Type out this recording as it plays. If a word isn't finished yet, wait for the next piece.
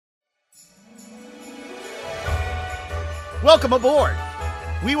Welcome aboard!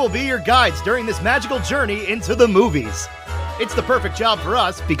 We will be your guides during this magical journey into the movies. It's the perfect job for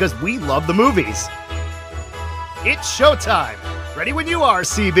us because we love the movies. It's showtime! Ready when you are,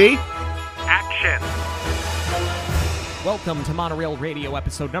 CB! Action! Welcome to Monorail Radio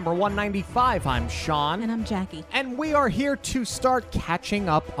episode number 195. I'm Sean. And I'm Jackie. And we are here to start catching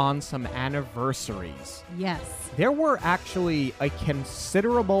up on some anniversaries. Yes. There were actually a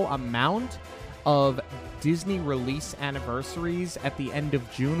considerable amount of Disney release anniversaries at the end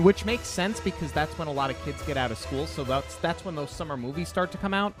of June, which makes sense because that's when a lot of kids get out of school, so that's when those summer movies start to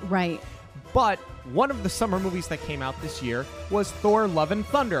come out. Right. But one of the summer movies that came out this year was Thor: Love and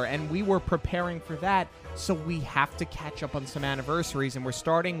Thunder, and we were preparing for that, so we have to catch up on some anniversaries, and we're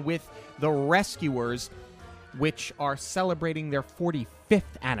starting with The Rescuers, which are celebrating their 45th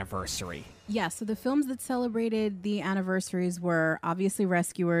anniversary. Yeah, so the films that celebrated the anniversaries were obviously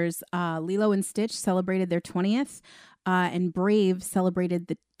Rescuers. Lilo and Stitch celebrated their 20th, and Brave celebrated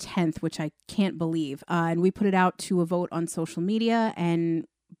the 10th, which I can't believe. And we put it out to a vote on social media, and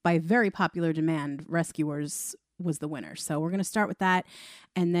by very popular demand, Rescuers was the winner. So we're going to start with that,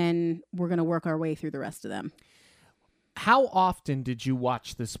 and then we're going to work our way through the rest of them. How often did you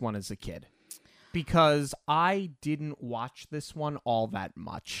watch this one as a kid? Because I didn't watch this one all that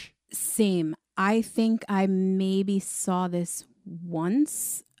much. Same. I think I maybe saw this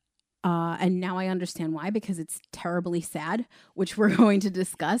once, and now I understand why, because it's terribly sad, which we're going to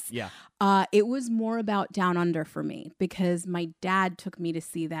discuss. Yeah. It was more about Down Under for me, because my dad took me to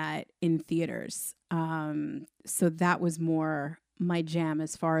see that in theaters. So that was more my jam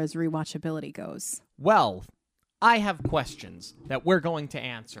as far as rewatchability goes. Well, I have questions that we're going to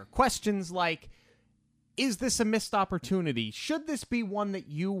answer. Questions like, is this a missed opportunity? Should this be one that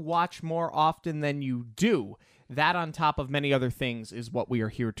you watch more often than you do? That, on top of many other things, is what we are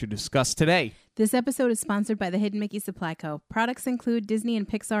here to discuss today. This episode is sponsored by the Hidden Mickey Supply Co. Products include Disney and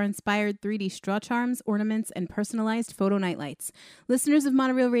Pixar-inspired 3D straw charms, ornaments, and personalized photo nightlights. Listeners of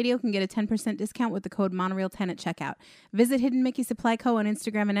Monorail Radio can get a 10% discount with the code Monorail10 at checkout. Visit Hidden Mickey Supply Co. on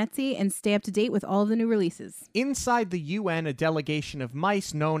Instagram and Etsy and stay up to date with all of the new releases. Inside the UN, a delegation of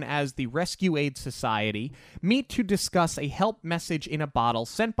mice known as the Rescue Aid Society meet to discuss a help message in a bottle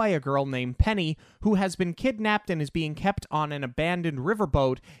sent by a girl named Penny, who has been kidnapped and is being kept on an abandoned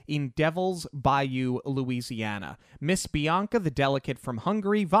riverboat in Devil's Bayou, Louisiana. Miss Bianca, the delegate from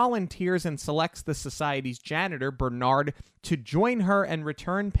Hungary, volunteers and selects the society's janitor, Bernard, to join her and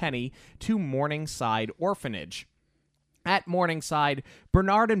return Penny to Morningside Orphanage. At Morningside,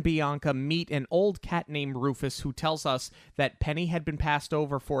 Bernard and Bianca meet an old cat named Rufus who tells us that Penny had been passed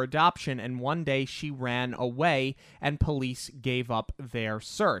over for adoption and one day she ran away and police gave up their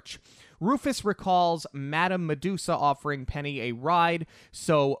search. Rufus recalls Madame Medusa offering Penny a ride,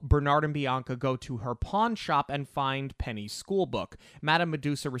 so Bernard and Bianca go to her pawn shop and find Penny's schoolbook. Madame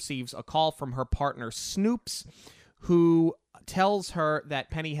Medusa receives a call from her partner Snoops, who tells her that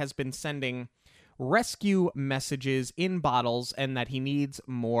Penny has been sending rescue messages in bottles and that he needs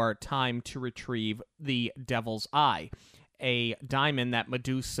more time to retrieve the Devil's Eye, a diamond that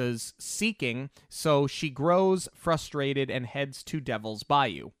Medusa's seeking, so she grows frustrated and heads to Devil's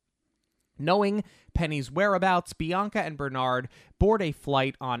Bayou. Knowing Penny's whereabouts, Bianca and Bernard board a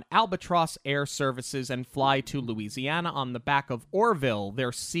flight on Albatross Air Services and fly to Louisiana on the back of Orville,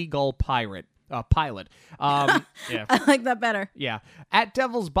 their seagull pilot. Yeah. I like that better. Yeah. At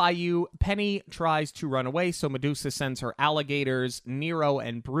Devil's Bayou, Penny tries to run away, so Medusa sends her alligators, Nero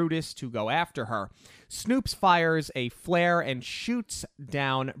and Brutus, to go after her. Snoops fires a flare and shoots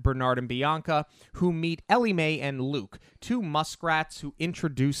down Bernard and Bianca, who meet Ellie Mae and Luke, two muskrats who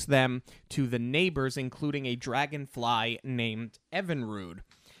introduce them to the neighbors, including a dragonfly named Evinrude,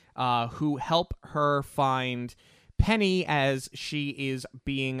 who help her find Penny as she is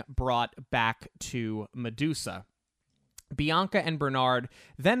being brought back to Medusa. Bianca and Bernard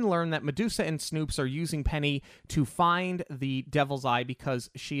then learn that Medusa and Snoops are using Penny to find the Devil's Eye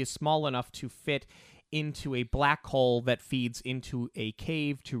because she is small enough to fit into a black hole that feeds into a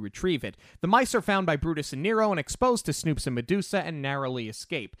cave to retrieve it. The mice are found by Brutus and Nero and exposed to Snoops and Medusa and narrowly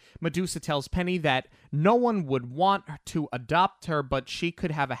escape. Medusa tells Penny that no one would want to adopt her, but she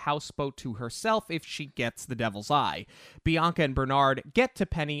could have a houseboat to herself if she gets the Devil's Eye. Bianca and Bernard get to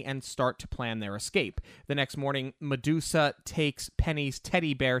Penny and start to plan their escape. The next morning, Medusa takes Penny's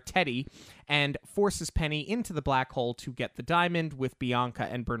teddy bear, Teddy, and forces Penny into the black hole to get the diamond with Bianca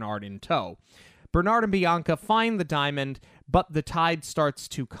and Bernard in tow. Bernard and Bianca find the diamond, but the tide starts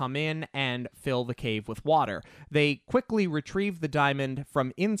to come in and fill the cave with water. They quickly retrieve the diamond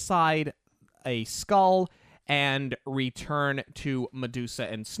from inside a skull and return to Medusa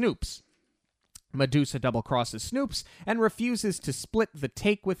and Snoops. Medusa double-crosses Snoops and refuses to split the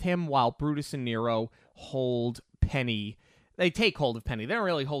take with him while Brutus and Nero hold Penny. They take hold of Penny. They don't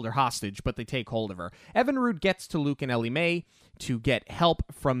really hold her hostage, but they take hold of her. Evinrude gets to Luke and Ellie Mae to get help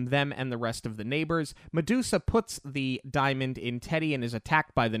from them and the rest of the neighbors. Medusa puts the diamond in Teddy and is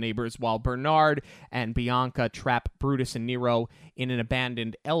attacked by the neighbors, while Bernard and Bianca trap Brutus and Nero in an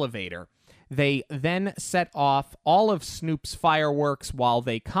abandoned elevator. They then set off all of Snoop's fireworks while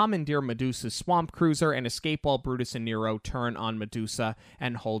they commandeer Medusa's swamp cruiser and escape while Brutus and Nero turn on Medusa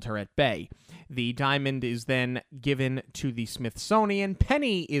and hold her at bay. The diamond is then given to the Smithsonian,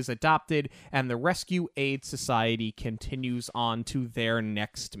 Penny is adopted, and the Rescue Aid Society continues on to their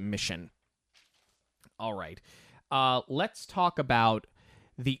next mission. All right. Let's talk about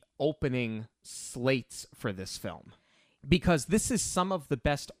the opening slates for this film, because this is some of the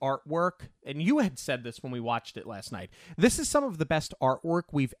best artwork, and you had said this when we watched it last night. This is some of the best artwork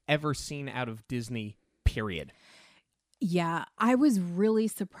we've ever seen out of Disney, period. Yeah, I was really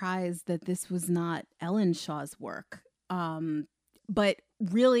surprised that this was not Ellen Shaw's work. But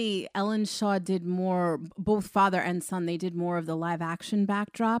really, Ellen Shaw did more, both father and son, they did more of the live action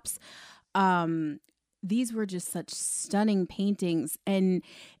backdrops. These were just such stunning paintings, and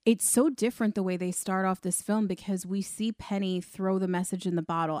it's so different the way they start off this film, because we see Penny throw the message in the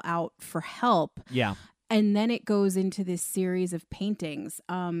bottle out for help. Yeah. And then it goes into this series of paintings.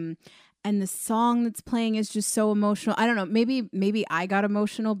 And the song that's playing is just so emotional. I don't know, maybe I got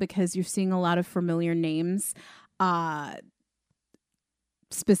emotional because you're seeing a lot of familiar names,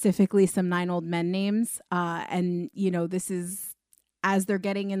 specifically some 9 Old Men names. And, you know, this is, as they're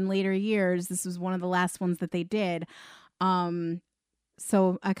getting in later years, this was one of the last ones that they did.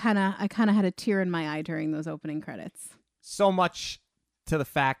 So I kind of had a tear in my eye during those opening credits. So much to the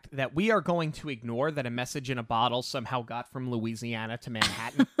fact that we are going to ignore that a message in a bottle somehow got from Louisiana to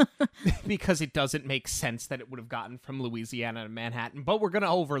Manhattan because it doesn't make sense that it would have gotten from Louisiana to Manhattan, but we're going to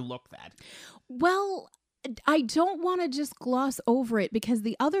overlook that. Well, I don't want to just gloss over it, because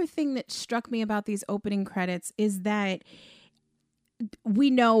the other thing that struck me about these opening credits is that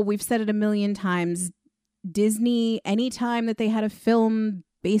we know, we've said it a million times, Disney, anytime that they had a film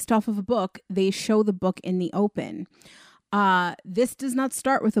based off of a book, they show the book in the open. This does not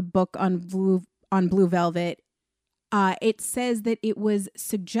start with a book on Blue Velvet. It says that it was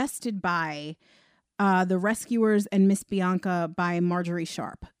suggested by The Rescuers and Miss Bianca by Marjorie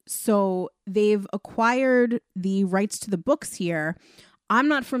Sharp. So they've acquired the rights to the books here. I'm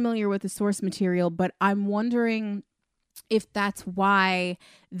not familiar with the source material, but I'm wondering if that's why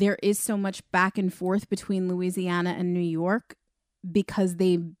there is so much back and forth between Louisiana and New York, because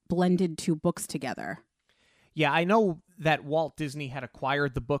they blended 2 books together. Yeah, I know that Walt Disney had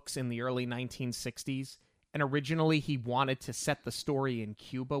acquired the books in the early 1960s, and originally he wanted to set the story in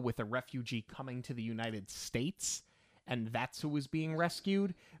Cuba with a refugee coming to the United States, and that's who was being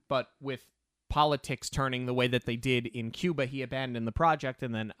rescued. But with politics turning the way that they did in Cuba, he abandoned the project,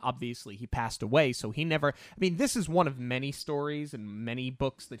 and then obviously he passed away, so he never... I mean, this is one of many stories and many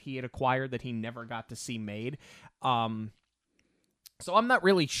books that he had acquired that he never got to see made. So I'm not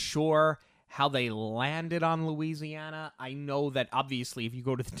really sure how they landed on Louisiana. I know that obviously if you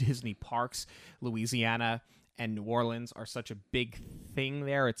go to the Disney parks, Louisiana and New Orleans are such a big thing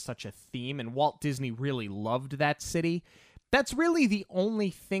there. It's such a theme, and Walt Disney really loved that city. That's really the only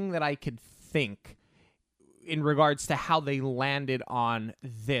thing that I could think in regards to how they landed on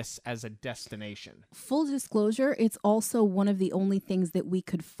this as a destination. Full disclosure, it's also one of the only things that we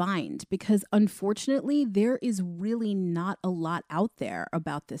could find, because unfortunately there is really not a lot out there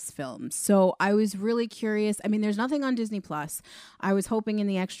about this film. So I was really curious. I mean, there's nothing on Disney Plus. I was hoping in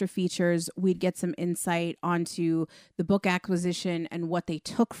the extra features we'd get some insight onto the book acquisition and what they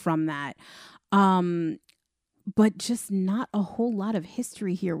took from that. But just not a whole lot of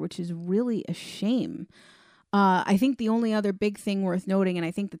history here, which is really a shame. I think the only other big thing worth noting, and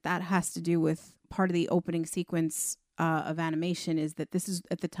I think that has to do with part of the opening sequence of animation, is that this is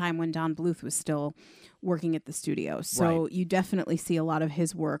at the time when Don Bluth was still working at the studio. So right. You definitely see a lot of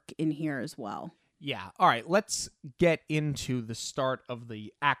his work in here as well. Yeah. All right. Let's get into the start of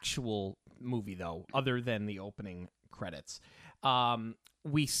the actual movie, though, other than the opening credits.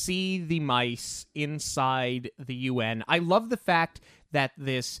 We see the mice inside the UN. I love the fact that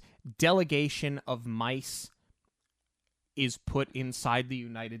this delegation of mice is put inside the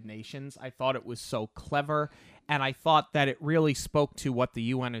United Nations. I thought it was so clever, and I thought that it really spoke to what the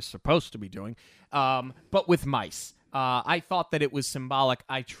UN is supposed to be doing, but with mice. I thought that it was symbolic.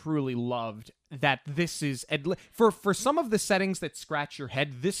 I truly loved that this is... For some of the settings that scratch your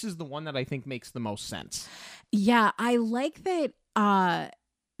head, this is the one that I think makes the most sense. Yeah, I like that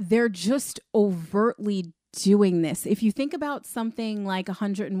they're just overtly doing this. If you think about something like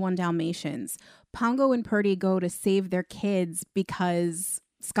 101 Dalmatians, Pongo and Purdy go to save their kids because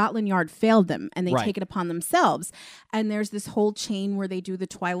Scotland Yard failed them and they take it upon themselves. And there's this whole chain where they do the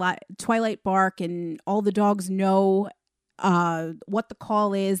twilight bark, and all the dogs know what the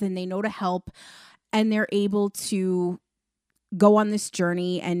call is and they know to help, and they're able to go on this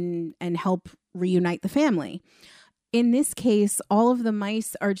journey and help reunite the family. In this case, all of the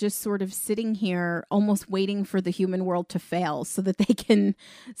mice are just sort of sitting here almost waiting for the human world to fail so that they can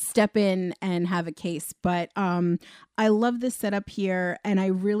step in and have a case. But I love this setup here, and I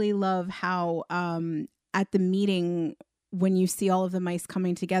really love how at the meeting, when you see all of the mice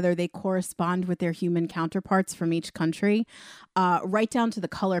coming together, they correspond with their human counterparts from each country, right down to the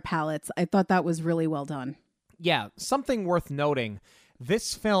color palettes. I thought that was really well done. Yeah, something worth noting,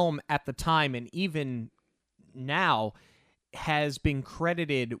 this film at the time, and even now, has been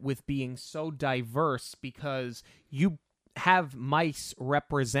credited with being so diverse because you have mice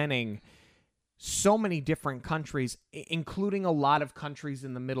representing so many different countries, including a lot of countries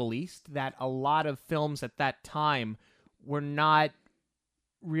in the Middle East, that a lot of films at that time were not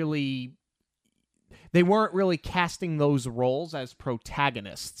really, they weren't really casting those roles as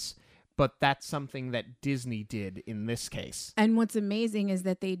protagonists. But that's something that Disney did in this case. And what's amazing is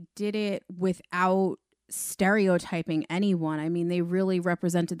that they did it without stereotyping anyone. I mean, they really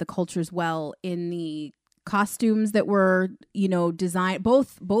represented the cultures well in the costumes that were, designed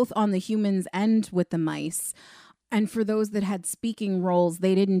both on the humans and with the mice. And for those that had speaking roles,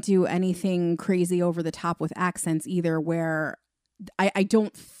 they didn't do anything crazy over the top with accents either, where I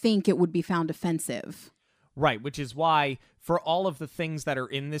don't think it would be found offensive. Right, which is why for all of the things that are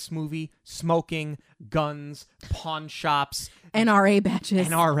in this movie, smoking, guns, pawn shops, NRA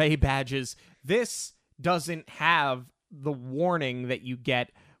badges, this doesn't have the warning that you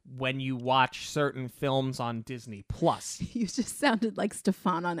get when you watch certain films on Disney Plus. You just sounded like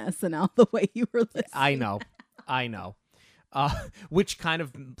Stefan on SNL the way you were listening. I know. Which kind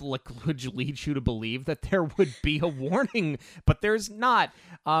of would lead you to believe that there would be a warning, but there's not.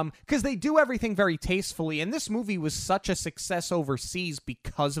 Because they do everything very tastefully, and this movie was such a success overseas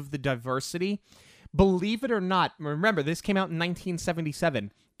because of the diversity. Believe it or not, remember, this came out in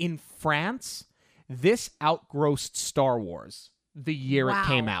 1977. In France, this outgrossed Star Wars the year it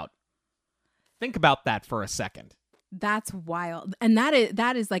came out. Think about that for a second. That's wild. And that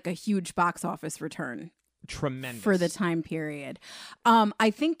is like a huge box office return. Tremendous. For the time period.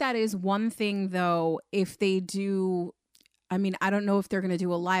 I think that is one thing, though, if they do, I mean, I don't know if they're going to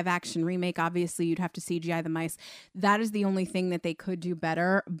do a live action remake. Obviously, you'd have to CGI the mice. That is the only thing that they could do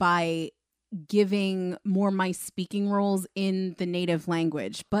better by giving more mice speaking roles in the native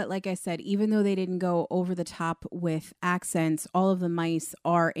language. But like I said, even though they didn't go over the top with accents, all of the mice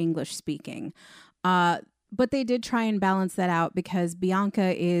are English speaking. But they did try and balance that out because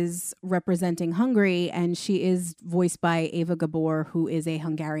Bianca is representing Hungary and she is voiced by Eva Gabor, who is a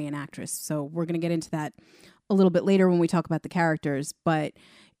Hungarian actress. So we're going to get into that a little bit later when we talk about the characters. But,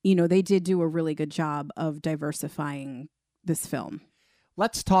 they did do a really good job of diversifying this film.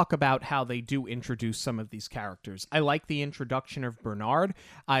 Let's talk about how they do introduce some of these characters. I like the introduction of Bernard.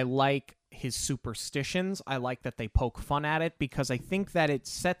 I like his superstitions. I like that they poke fun at it because I think that it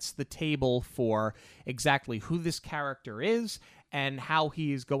sets the table for exactly who this character is and how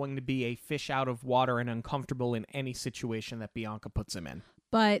he is going to be a fish out of water and uncomfortable in any situation that Bianca puts him in.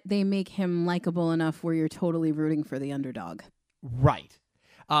 But they make him likable enough where you're totally rooting for the underdog. Right.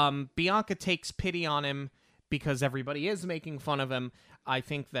 Bianca takes pity on him because everybody is making fun of him. I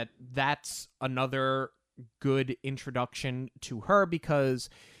think that that's another good introduction to her because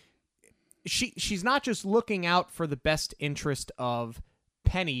she's not just looking out for the best interest of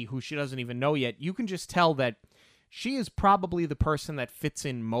Penny, who she doesn't even know yet. You can just tell that she is probably the person that fits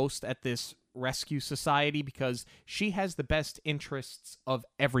in most at this rescue society because she has the best interests of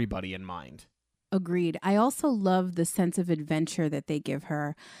everybody in mind. Agreed. I also love the sense of adventure that they give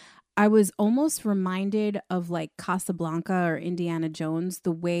her. I was almost reminded of like Casablanca or Indiana Jones,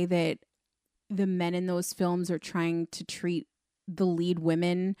 the way that the men in those films are trying to treat the lead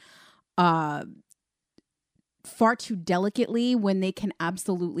women far too delicately when they can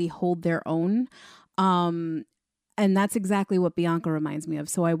absolutely hold their own. And that's exactly what Bianca reminds me of.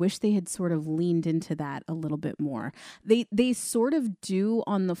 So I wish they had sort of leaned into that a little bit more. They sort of do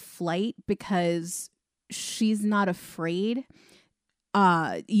on the flight because she's not afraid.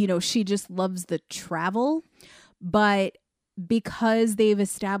 She just loves the travel. But because they've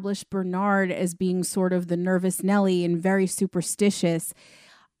established Bernard as being sort of the nervous Nelly and very superstitious,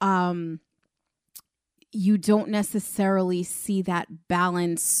 you don't necessarily see that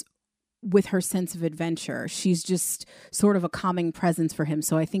balance with her sense of adventure. She's just sort of a calming presence for him.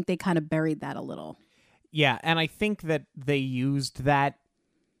 So I think they kind of buried that a little. Yeah, and I think that they used that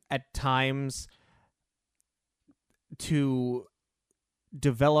at times to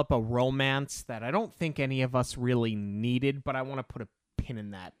develop a romance that I don't think any of us really needed, but I want to put a pin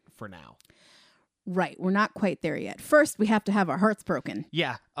in that for now. Right, we're not quite there yet. First, we have to have our hearts broken.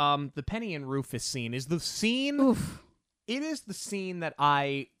 Yeah, the Penny and Rufus scene is the scene... Oof. It is the scene that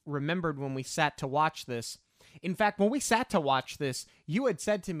I remembered when we sat to watch this. In fact, when we sat to watch this, you had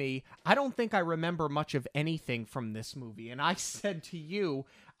said to me, I don't think I remember much of anything from this movie. And I said to you,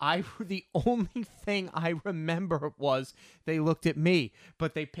 the only thing I remember was they looked at me,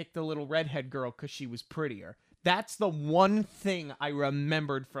 but they picked the little redhead girl because she was prettier. That's the one thing I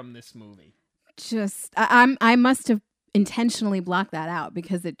remembered from this movie. I must have intentionally blocked that out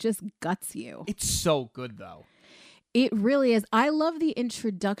because it just guts you. It's so good, though. It really is. I love the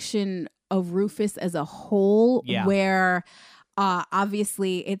introduction of Rufus as a whole, where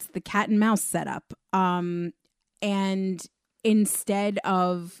obviously it's the cat and mouse setup. And instead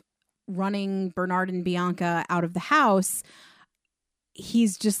of running Bernard and Bianca out of the house,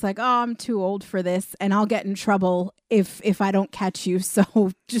 he's just like, oh, I'm too old for this and I'll get in trouble if I don't catch you.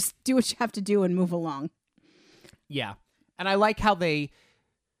 So just do what you have to do and move along. Yeah. And I like how they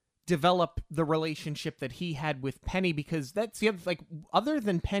develop the relationship that he had with Penny, because that's the other, like, other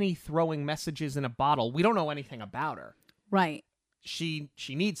than Penny throwing messages in a bottle, we don't know anything about her. Right. She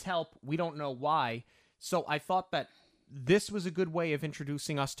needs help. We don't know why. So I thought that this was a good way of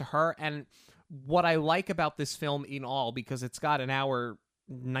introducing us to her. And what I like about this film in all, because it's got an hour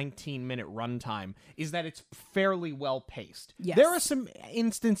 19-minute runtime, is that it's fairly well paced. Yes. There are some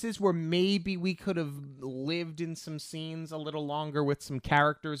instances where maybe we could have lived in some scenes a little longer with some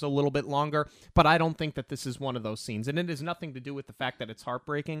characters a little bit longer, but I don't think that this is one of those scenes. And it has nothing to do with the fact that it's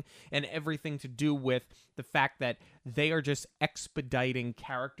heartbreaking and everything to do with the fact that they are just expediting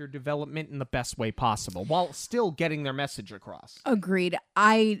character development in the best way possible while still getting their message across. Agreed.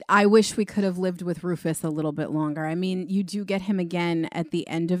 I wish we could have lived with Rufus a little bit longer. I mean, you do get him again at the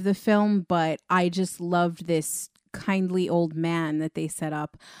end of the film, but I just loved this kindly old man that they set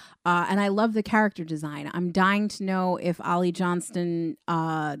up. And I love the character design. I'm dying to know if Ollie Johnston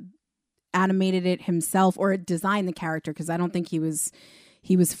animated it himself or designed the character, because I don't think he was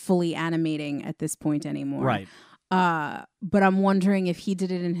fully animating at this point anymore. Right. But I'm wondering if he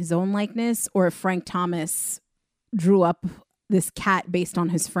did it in his own likeness or if Frank Thomas drew up this cat based on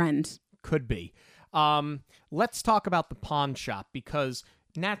his friend. Could be. Let's talk about the pawn shop, because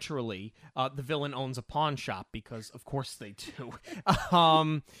naturally the villain owns a pawn shop, because of course they do.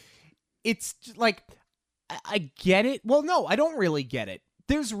 It's like, I get it. Well, no, I don't really get it.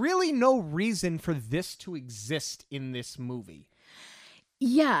 There's really no reason for this to exist in this movie.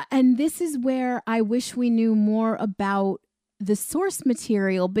 Yeah, and this is where I wish we knew more about the source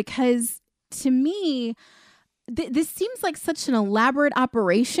material, because to me, this seems like such an elaborate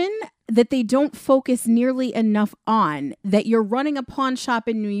operation that they don't focus nearly enough on. That you're running a pawn shop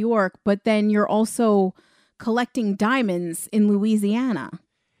in New York, but then you're also collecting diamonds in Louisiana.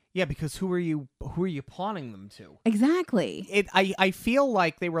 Yeah, because who are you pawning them to? Exactly. I feel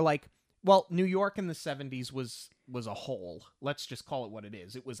like they were like, well, New York in the 70s was a hole. Let's just call it what it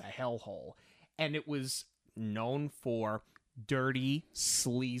is. It was a hellhole. And it was known for dirty,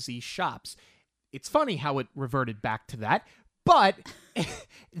 sleazy shops. It's funny how it reverted back to that, but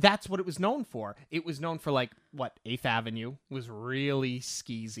that's what it was known for. It was known for, like, 8th Avenue was really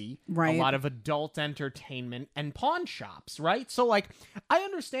skeezy. Right. A lot of adult entertainment and pawn shops, right? So, like, I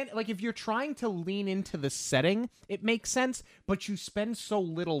understand, like, if you're trying to lean into the setting, it makes sense, but you spend so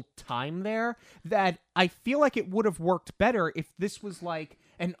little time there that I feel like it would have worked better if this was, like,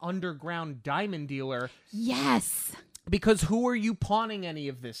 an underground diamond dealer. Yes. Because who are you pawning any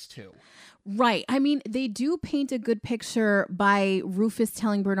of this to? Right. I mean, they do paint a good picture by Rufus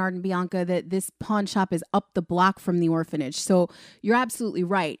telling Bernard and Bianca that this pawn shop is up the block from the orphanage. So you're absolutely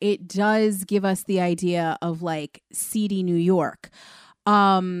right. It does give us the idea of, like, seedy New York.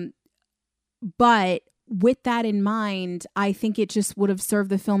 But with that in mind, I think it just would have served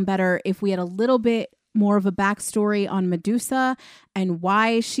the film better if we had a little bit more of a backstory on Medusa and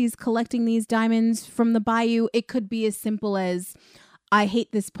why she's collecting these diamonds from the bayou. It could be as simple as, I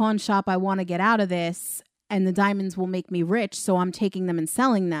hate this pawn shop, I want to get out of this, and the diamonds will make me rich, so I'm taking them and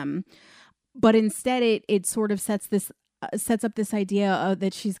selling them. But instead, it sort of sets up this idea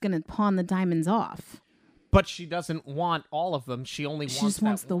that she's going to pawn the diamonds off. But she doesn't want all of them. She only She wants just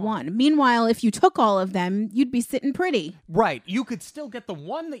wants that the one. one. Meanwhile, if you took all of them, you'd be sitting pretty. Right. You could still get the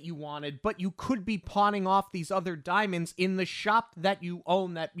one that you wanted, but you could be pawning off these other diamonds in the shop that you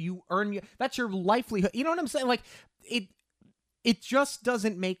own, that you earn. That's your livelihood. You know what I'm saying? Like, it just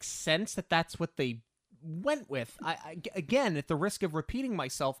doesn't make sense that that's what they went with. Again, at the risk of repeating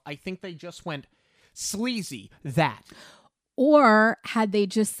myself, I think they just went sleazy. That. Or had they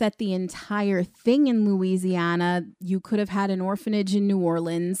just set the entire thing in Louisiana, you could have had an orphanage in New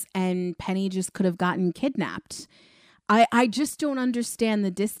Orleans and Penny just could have gotten kidnapped. I just don't understand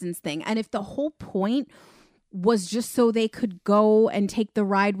the distance thing. And if the whole point was just so they could go and take the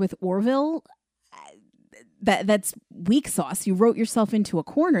ride with Orville, that's weak sauce. You wrote yourself into a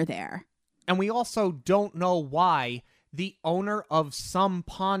corner there. And we also don't know why the owner of some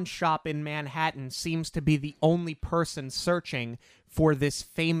pawn shop in Manhattan seems to be the only person searching for this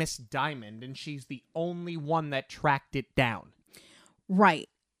famous diamond, and she's the only one that tracked it down. Right.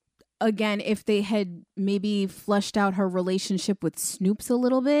 Again, if they had maybe fleshed out her relationship with Snoops a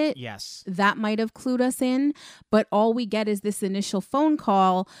little bit, yes, that might have clued us in. But all we get is this initial phone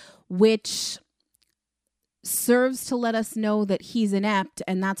call, which serves to let us know that he's inept,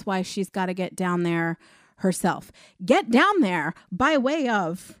 and that's why she's got to get down there herself. Get down there by way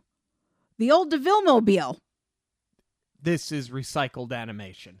of the old DeVille Mobile. This is recycled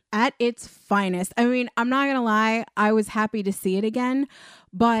animation at its finest. I mean, I'm not going to lie. I was happy to see it again,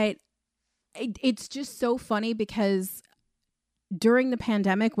 but it's just so funny because during the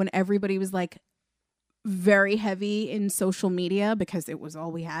pandemic, when everybody was like very heavy in social media because it was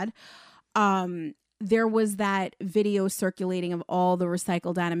all we had, there was that video circulating of all the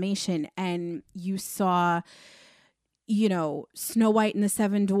recycled animation, and you saw, you know, Snow White and the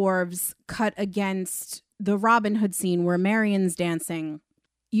Seven Dwarves cut against the Robin Hood scene where Marion's dancing.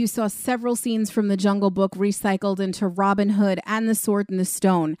 You saw several scenes from the Jungle Book recycled into Robin Hood and the Sword and the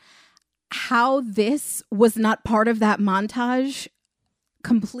Stone. How this was not part of that montage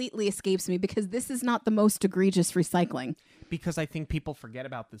completely escapes me, because this is not the most egregious recycling. Because I think people forget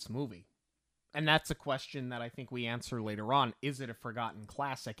about this movie. And that's a question that I think we answer later on. Is it a forgotten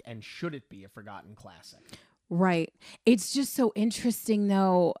classic, and should it be a forgotten classic? Right. It's just so interesting,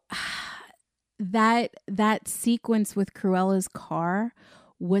 though, that sequence with Cruella's car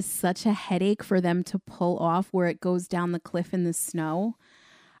was such a headache for them to pull off, where it goes down the cliff in the snow.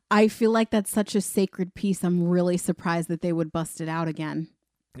 I feel like that's such a sacred piece. I'm really surprised that they would bust it out again.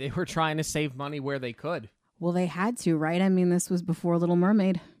 They were trying to save money where they could. Well, they had to, right? I mean, this was before Little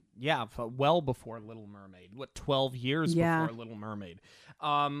Mermaid. Yeah, well before Little Mermaid. 12 years before Little Mermaid.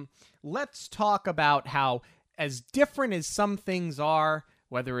 Let's talk about how, as different as some things are,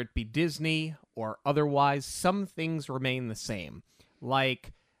 whether it be Disney or otherwise, some things remain the same.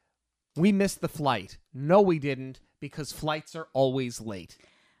 Like, we missed the flight. No, we didn't, because flights are always late.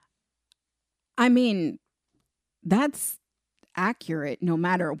 I mean, that's accurate no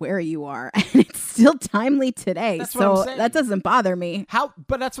matter where you are, and it's still timely today. That's so that doesn't bother me.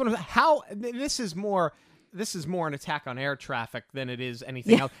 This is more an attack on air traffic than it is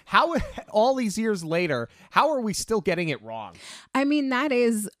anything else. How, all these years later, how are we still getting it wrong? I mean, that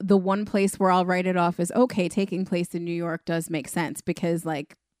is the one place where I'll write it off as, okay, taking place in New York does make sense, because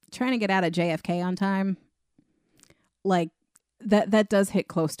like trying to get out of JFK on time, like that does hit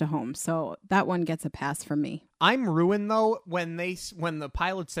close to home. So that one gets a pass from me. I'm ruined though when the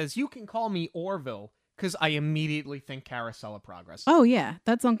pilot says, "You can call me Orville," because I immediately think Carousel of Progress. Oh yeah,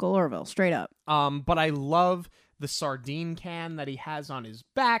 that's Uncle Orville, straight up. But I love the sardine can that he has on his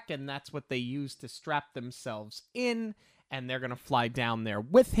back, and that's what they use to strap themselves in, and they're gonna fly down there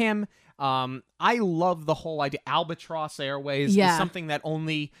with him. I love the whole idea. Albatross Airways is something that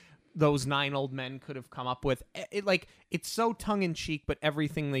only those 9 old men could have come up with. It's so tongue-in-cheek, but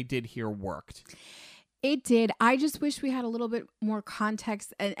everything they did here worked. It did. I just wish we had a little bit more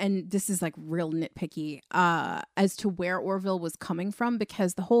context, and this is like real nitpicky, as to where Orville was coming from,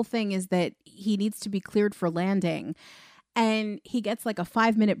 because the whole thing is that he needs to be cleared for landing, and he gets like a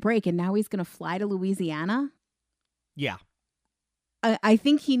 5-minute break, and now he's going to fly to Louisiana. Yeah. I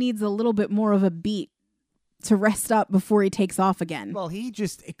think he needs a little bit more of a beat to rest up before he takes off again. Well,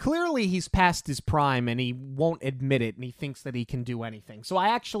 clearly he's past his prime, and he won't admit it, and he thinks that he can do anything. So I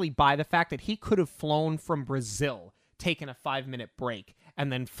actually buy the fact that he could have flown from Brazil, taken a 5-minute break,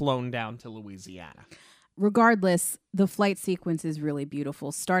 and then flown down to Louisiana. Regardless, the flight sequence is really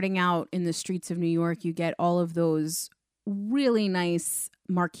beautiful. Starting out in the streets of New York, you get all of those really nice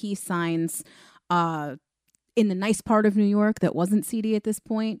marquee signs in the nice part of New York that wasn't seedy at this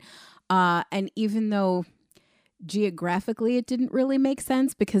point. And even though geographically it didn't really make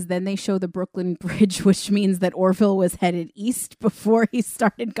sense because then they show the Brooklyn Bridge, which means that Orville was headed east before he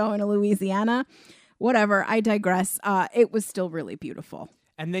started going to Louisiana. Whatever, I digress. It was still really beautiful.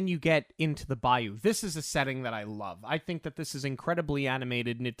 And then you get into the bayou. This is a setting that I love. I think that this is incredibly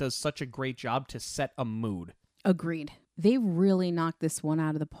animated, and it does such a great job to set a mood. Agreed. They really knocked this one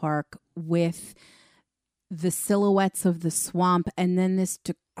out of the park with the silhouettes of the swamp and then this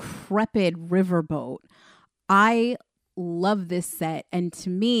decrepit riverboat. I love this set. And to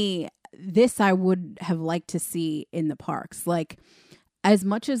me, this I would have liked to see in the parks. Like, as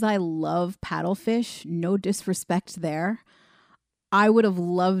much as I love paddlefish, no disrespect there, I would have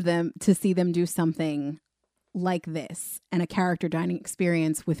loved them to see them do something like this and a character dining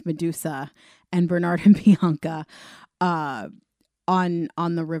experience with Medusa and Bernard and Bianca on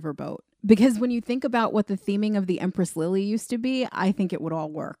the riverboat. Because when you think about what the theming of the Empress Lily used to be, I think it would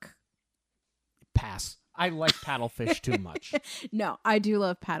all work. Pass. I like paddlefish too much. No, I do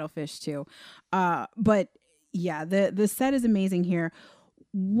love paddlefish too. But yeah, the set is amazing here.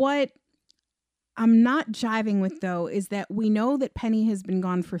 What I'm not jiving with, though, is that we know that Penny has been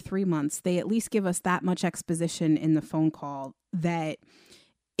gone for 3 months. They at least give us that much exposition in the phone call that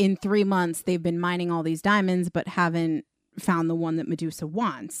in 3 months they've been mining all these diamonds but haven't found the one that Medusa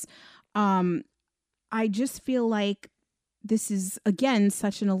wants. I just feel like this is, again,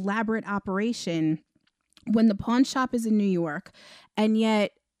 such an elaborate operation when the pawn shop is in New York, and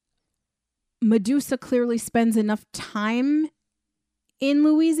yet Medusa clearly spends enough time in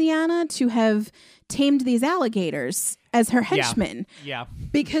Louisiana to have tamed these alligators as her henchmen. Yeah.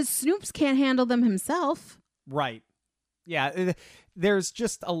 Because Snoops can't handle them himself. Right. Yeah. There's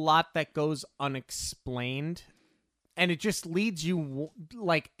just a lot that goes unexplained, and it just leads you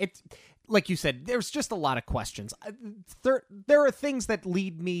like you said, there's just a lot of questions. There are things that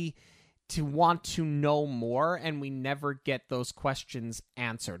lead me to want to know more, and we never get those questions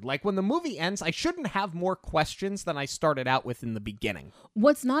answered. Like, when the movie ends, I shouldn't have more questions than I started out with in the beginning.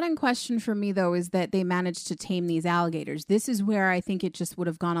 What's not in question for me, though, is that they managed to tame these alligators. This is where I think it just would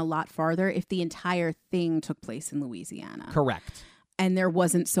have gone a lot farther if the entire thing took place in Louisiana. Correct. And there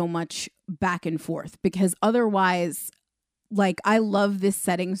wasn't so much back and forth, because otherwise, like, I love this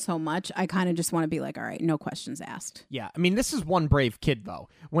setting so much, I kind of just want to be like, all right, no questions asked. Yeah, I mean, this is one brave kid, though.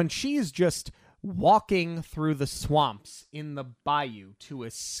 When she's just walking through the swamps in the bayou to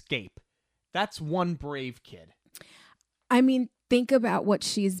escape, that's one brave kid. I mean, think about what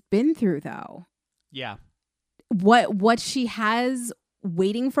she's been through, though. Yeah. What she has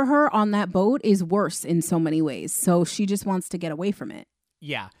waiting for her on that boat is worse in so many ways. So she just wants to get away from it.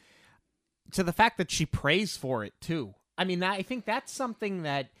 Yeah. To the fact that she prays for it, too. I mean, I think that's something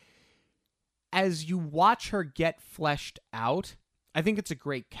that, as you watch her get fleshed out, I think it's a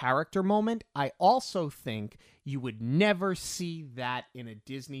great character moment. I also think you would never see that in a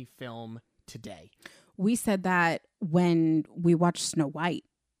Disney film today. We said that when we watched Snow White.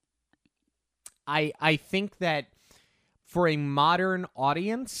 I think that for a modern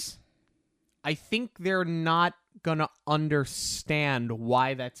audience, I think they're not going to understand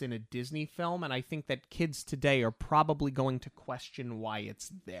why that's in a Disney film, and I think that kids today are probably going to question why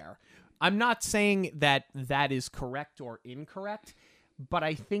it's there. I'm not saying that that is correct or incorrect, but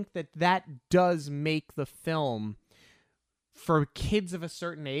I think that that does make the film, for kids of a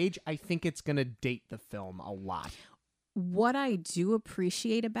certain age, I think it's going to date the film a lot. What I do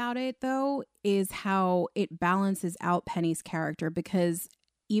appreciate about it, though, is how it balances out Penny's character, because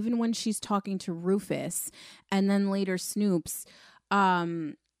even when she's talking to Rufus and then later Snoops,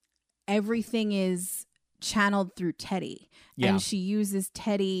 everything is channeled through Teddy. Yeah. And she uses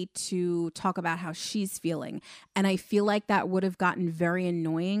Teddy to talk about how she's feeling. And I feel like that would have gotten very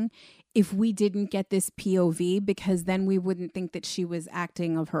annoying if we didn't get this POV, because then we wouldn't think that she was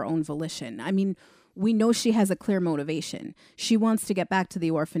acting of her own volition. I mean, we know she has a clear motivation. She wants to get back to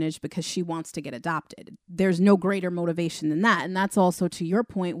the orphanage because she wants to get adopted. There's no greater motivation than that. And that's also, to your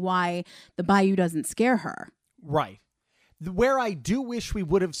point, why the bayou doesn't scare her. Right. Where I do wish we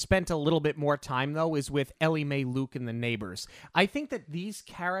would have spent a little bit more time, though, is with Ellie Mae, Luke, and the neighbors. I think that these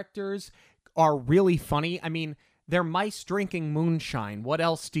characters are really funny. I mean, they're mice drinking moonshine. What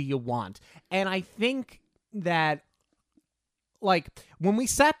else do you want? And I think that, like, when we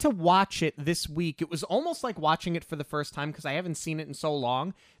sat to watch it this week, it was almost like watching it for the first time, because I haven't seen it in so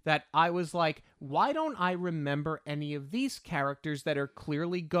long, that I was like, why don't I remember any of these characters that are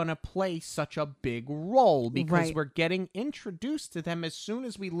clearly gonna play such a big role? Because we're getting introduced to them as soon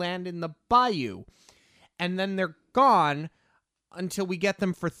as we land in the bayou. And then they're gone until we get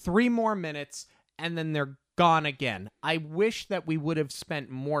them for 3 more minutes, and then they're gone again. I wish that we would have spent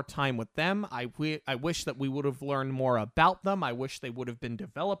more time with them. I wish that we would have learned more about them. I wish they would have been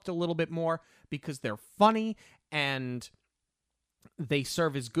developed a little bit more because they're funny and they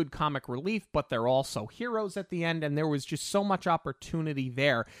serve as good comic relief, but they're also heroes at the end, and there was just so much opportunity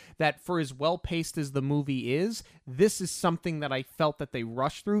there that for as well-paced as the movie is, this is something that I felt that they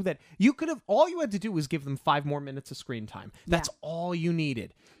rushed through, that all you had to do was give them 5 more minutes of screen time. That's all you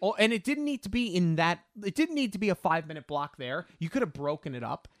needed. Oh, and it didn't need to be it didn't need to be a 5-minute block there. You could have broken it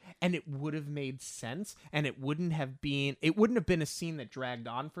up, and it would have made sense, and it wouldn't have been a scene that dragged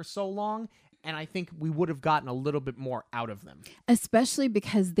on for so long. And I think we would have gotten a little bit more out of them. Especially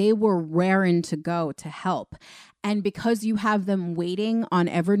because they were raring to go to help. And because you have them waiting on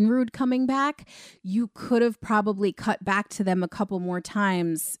Evinrude coming back, you could have probably cut back to them a couple more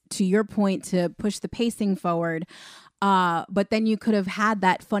times, to your point, to push the pacing forward. But then you could have had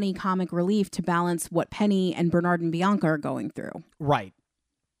that funny comic relief to balance what Penny and Bernard and Bianca are going through. Right.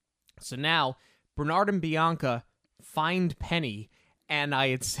 So now, Bernard and Bianca find Penny. And I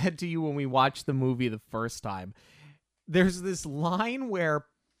had said to you when we watched the movie the first time, there's this line where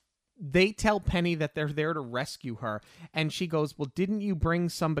they tell Penny that they're there to rescue her. And she goes, well, didn't you bring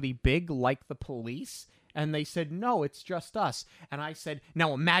somebody big like the police? And they said, no, it's just us. And I said,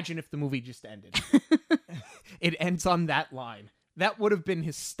 now imagine if the movie just ended. It ends on that line. That would have been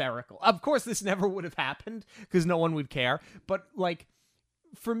hysterical. Of course, this never would have happened because no one would care. But, like,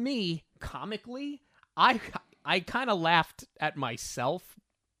 for me, comically, I kind of laughed at myself.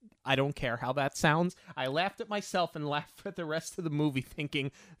 I don't care how that sounds. I laughed at myself and laughed at the rest of the movie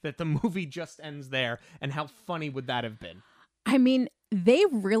thinking that the movie just ends there, and how funny would that have been? I mean, they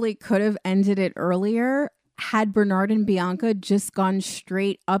really could have ended it earlier had Bernard and Bianca just gone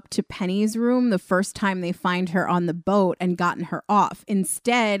straight up to Penny's room the first time they find her on the boat and gotten her off.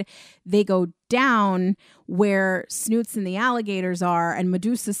 Instead, they go down where Snoots and the alligators are, and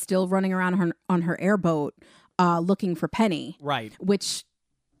Medusa's still running around on her airboat looking for Penny. Right. Which,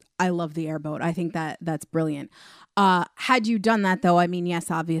 I love the airboat. I think that's brilliant. Had you done that, though, I mean, yes,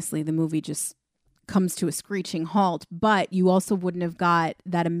 obviously the movie just comes to a screeching halt, but you also wouldn't have got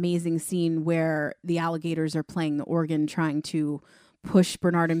that amazing scene where the alligators are playing the organ trying to push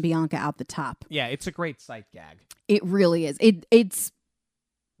Bernard and Bianca out the top. Yeah, it's a great sight gag. It really is. It's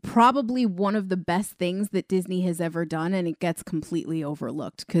probably one of the best things that Disney has ever done, and it gets completely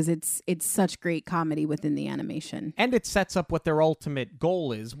overlooked because it's such great comedy within the animation. And it sets up what their ultimate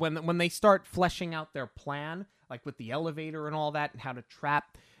goal is. When they start fleshing out their plan, like with the elevator and all that, and how to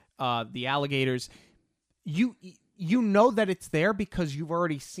trap the alligators, you know that it's there because you've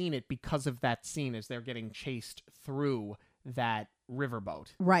already seen it because of that scene as they're getting chased through that riverboat.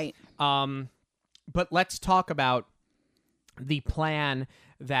 Right. But let's talk about the plan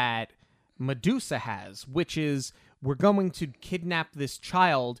that Medusa has, which is we're going to kidnap this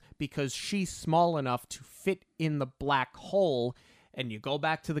child because she's small enough to fit in the black hole. And you go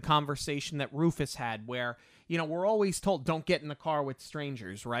back to the conversation that Rufus had where, you know, we're always told don't get in the car with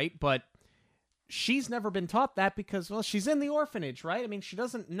strangers, right? But she's never been taught that because, well, she's in the orphanage, right? I mean, she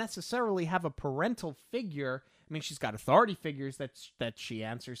doesn't necessarily have a parental figure. I mean, she's got authority figures that she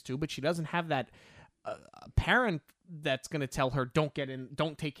answers to, but she doesn't have that parent that's going to tell her don't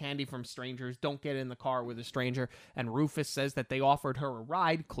take candy from strangers, don't get in the car with a stranger. And Rufus says that they offered her a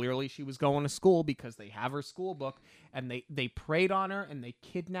ride. Clearly she was going to school because they have her school book, and they preyed on her and they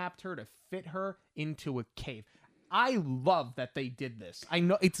kidnapped her to fit her into a cave. I love that they did this. I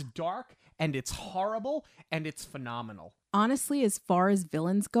know it's dark and it's horrible and it's phenomenal. Honestly, as far as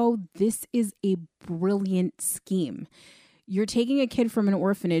villains go, this is a brilliant scheme. You're taking a kid from an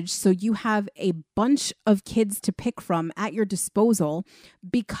orphanage, so you have a bunch of kids to pick from at your disposal.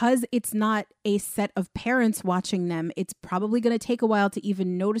 Because it's not a set of parents watching them, it's probably going to take a while to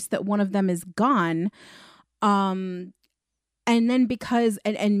even notice that one of them is gone. And then because,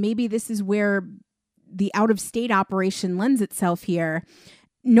 and maybe this is where the out-of-state operation lends itself here,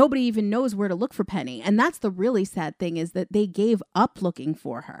 nobody even knows where to look for Penny. And that's the really sad thing, is that they gave up looking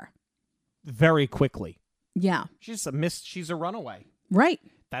for her. Very quickly. Yeah. She's a runaway. Right.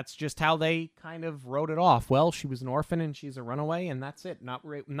 That's just how they kind of wrote it off. Well, she was an orphan and she's a runaway, and that's it.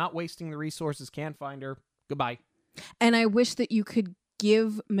 Not wasting the resources, can't find her. Goodbye. And I wish that you could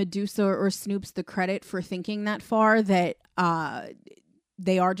give Medusa or Snoops the credit for thinking that far, that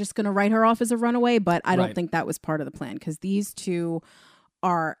they are just going to write her off as a runaway, but I don't think that was part of the plan, because these two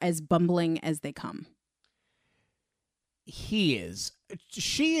are as bumbling as they come. He is.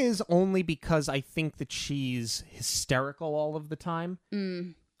 She is only because I think that she's hysterical all of the time.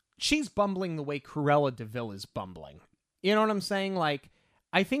 She's bumbling the way Cruella de Vil is bumbling. You know what I'm saying? Like,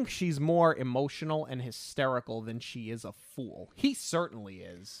 I think she's more emotional and hysterical than she is a fool. He certainly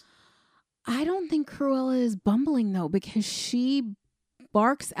is. I don't think Cruella is bumbling, though, because she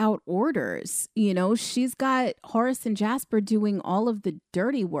barks out orders. You know, she's got Horace and Jasper doing all of the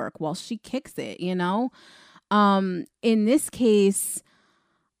dirty work while she kicks it, you know? In this case,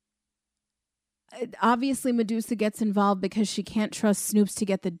 obviously Medusa gets involved because she can't trust Snoops to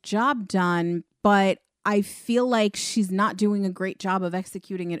get the job done, but I feel like she's not doing a great job of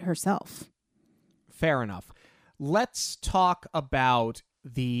executing it herself. Fair enough. Let's talk about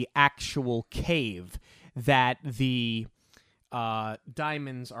the actual cave that the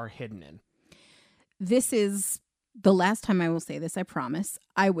diamonds are hidden in. This is the last time I will say this, I promise.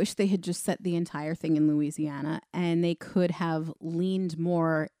 I wish they had just set the entire thing in Louisiana and they could have leaned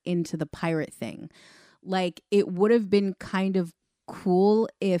more into the pirate thing. Like, it would have been kind of cool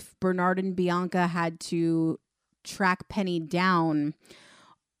if Bernard and Bianca had to track Penny down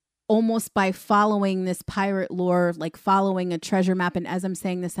almost by following this pirate lore, like following a treasure map. And as I'm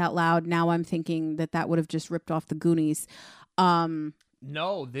saying this out loud, now I'm thinking that would have just ripped off the Goonies.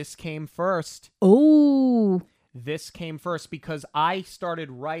 No, this came first. Oh, This came first because I started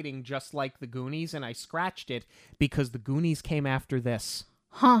writing just like the Goonies and I scratched it because the Goonies came after this.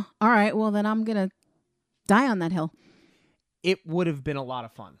 huh. All right. Well, then I'm going to die on that hill. It would have been a lot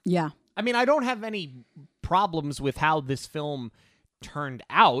of fun. Yeah. I mean, I don't have any problems with how this film turned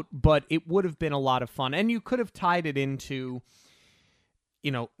out, but it would have been a lot of fun. And you could have tied it into,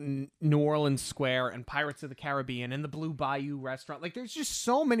 you know, New Orleans Square and Pirates of the Caribbean and the Blue Bayou restaurant. Like, there's just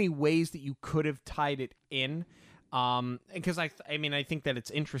so many ways that you could have tied it in. Because I think that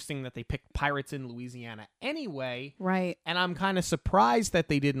it's interesting that they picked Pirates in Louisiana anyway. Right. And I'm kind of surprised that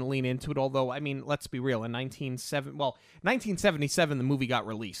they didn't lean into it. Although, I mean, let's be real. In 1977, the movie got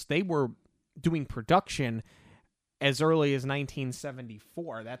released. They were doing production as early as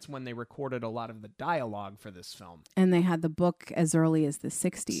 1974. That's when they recorded a lot of the dialogue for this film. And they had the book as early as the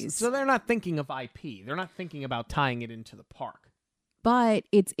 60s. So they're not thinking of IP. They're not thinking about tying it into the park. But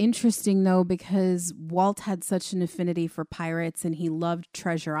it's interesting, though, because Walt had such an affinity for pirates and he loved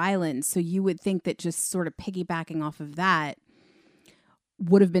Treasure Island. So you would think that just sort of piggybacking off of that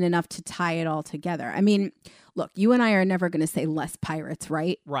would have been enough to tie it all together. I mean, look, you and I are never going to say less pirates,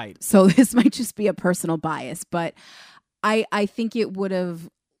 right? Right. So this might just be a personal bias, but I think it would have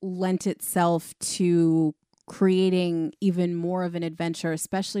lent itself to creating even more of an adventure,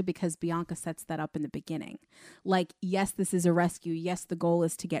 especially because Bianca sets that up in the beginning. Like, yes, this is a rescue. Yes, the goal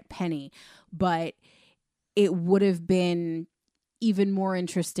is to get Penny, but it would have been even more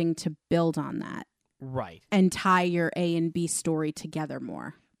interesting to build on that. Right. And tie your A and B story together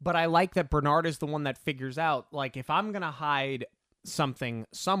more. But I like that Bernard is the one that figures out, like, if I'm going to hide something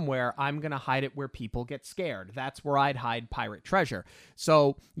somewhere, I'm going to hide it where people get scared. That's where I'd hide pirate treasure.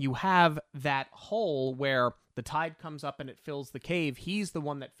 So you have that hole where the tide comes up and it fills the cave. He's the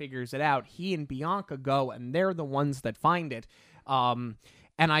one that figures it out. He and Bianca go, and they're the ones that find it.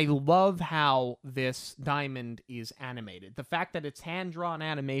 And I love how this diamond is animated. The fact that it's hand-drawn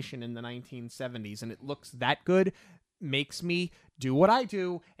animation in the 1970s and it looks that good makes me do what I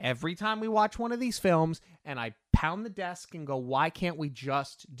do every time we watch one of these films, and I pound the desk and go, why can't we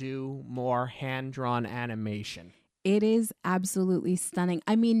just do more hand-drawn animation? It is absolutely stunning.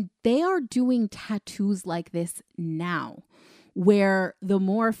 I mean, they are doing tattoos like this now, where the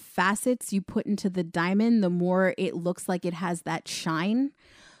more facets you put into the diamond, the more it looks like it has that shine.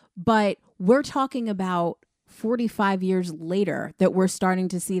 But we're talking about 45 years later that we're starting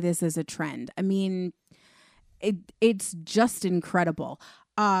to see this as a trend. I mean, it's just incredible.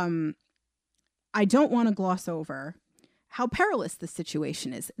 I don't want to gloss over how perilous the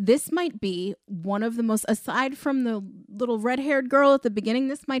situation is. This might be one of the most, aside from the little red-haired girl at the beginning,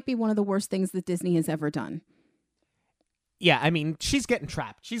 this might be one of the worst things that Disney has ever done. Yeah, I mean, she's getting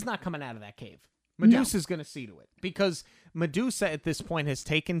trapped. She's not coming out of that cave. Medusa's going to see to it, because Medusa at this point has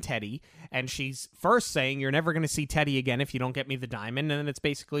taken Teddy, and she's first saying, you're never going to see Teddy again if you don't get me the diamond, and then it's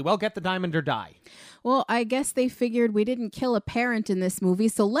basically, well, get the diamond or die. Well, I guess they figured we didn't kill a parent in this movie,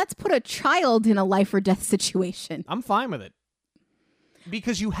 so let's put a child in a life or death situation. I'm fine with it.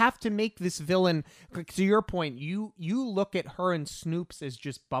 Because you have to make this villain, to your point, you look at her and Snoops as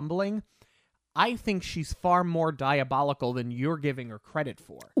just bumbling. I think she's far more diabolical than you're giving her credit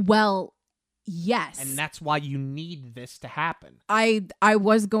for. Well, yes. And that's why you need this to happen. I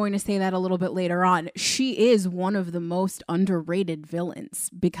was going to say that a little bit later on. She is one of the most underrated villains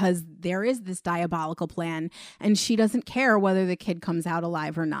because there is this diabolical plan and she doesn't care whether the kid comes out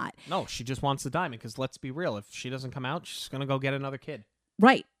alive or not. No, she just wants the diamond because let's be real. If she doesn't come out, she's going to go get another kid.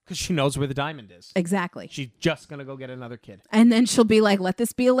 Right. Because she knows where the diamond is. Exactly. She's just going to go get another kid. And then she'll be like, let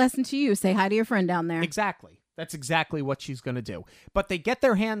this be a lesson to you. Say hi to your friend down there. Exactly. That's exactly what she's going to do. But they get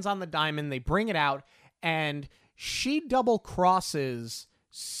their hands on the diamond, they bring it out, and she double crosses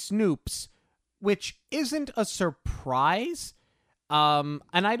Snoops, which isn't a surprise. And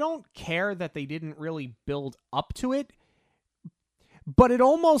I don't care that they didn't really build up to it. But it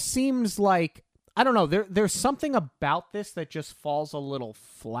almost seems like, I don't know, there's something about this that just falls a little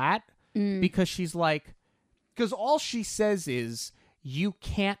flat because she's like, because all she says is, you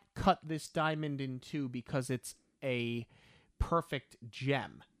can't cut this diamond in two because it's a perfect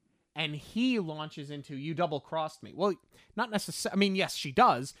gem. And he launches into, you double-crossed me. Well, not necessarily, I mean, yes, she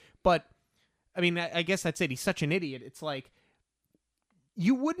does, but, I mean, I guess that's it. He's such an idiot. It's like,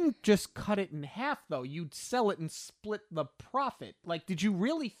 you wouldn't just cut it in half, though. You'd sell it and split the profit. Like, did you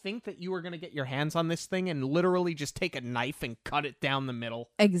really think that you were going to get your hands on this thing and literally just take a knife and cut it down the middle?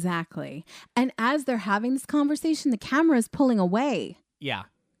 Exactly. And as they're having this conversation, the camera is pulling away. Yeah.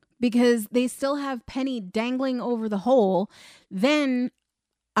 Because they still have Penny dangling over the hole. Then,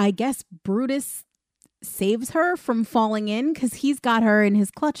 I guess Brutus saves her from falling in because he's got her in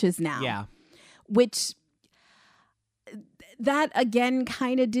his clutches now. Yeah. Which... that, again,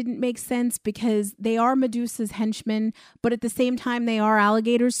 kind of didn't make sense because they are Medusa's henchmen, but at the same time, they are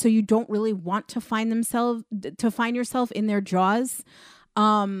alligators, so you don't really want to find yourself in their jaws.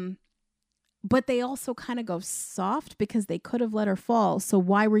 But they also kind of go soft because they could have let her fall, so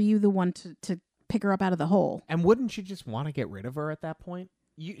why were you the one to pick her up out of the hole? And wouldn't you just want to get rid of her at that point?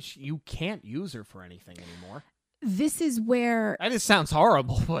 You can't use her for anything anymore. This is where... That just sounds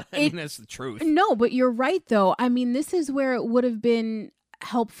horrible, but I mean, that's the truth. No, but you're right, though. I mean, this is where it would have been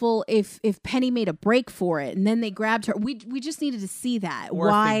helpful if Penny made a break for it, and then they grabbed her. We just needed to see that. Or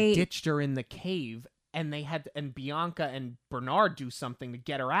why if they ditched her in the cave, and Bianca and Bernard do something to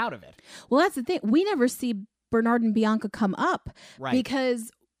get her out of it. Well, that's the thing. We never see Bernard and Bianca come up. Right. Because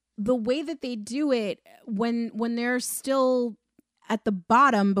the way that they do it, when they're still at the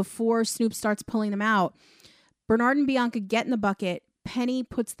bottom before Snoop starts pulling them out, Bernard and Bianca get in the bucket. Penny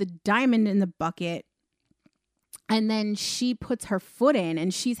puts the diamond in the bucket. And then she puts her foot in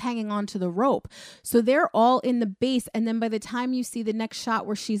and she's hanging onto the rope. So they're all in the base. And then by the time you see the next shot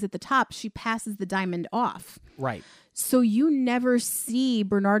where she's at the top, she passes the diamond off. Right. So you never see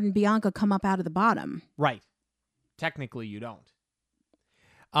Bernard and Bianca come up out of the bottom. Right. Technically, you don't.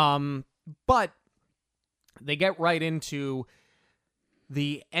 But they get right into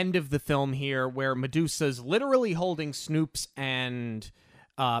the end of the film here where Medusa's literally holding Snoops and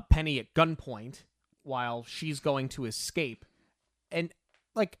Penny at gunpoint while she's going to escape. And,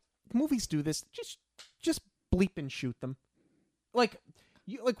 like, movies do this. Just bleep and shoot them.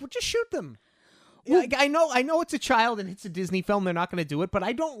 Just shoot them. Well, I know it's a child and it's a Disney film. They're not going to do it. But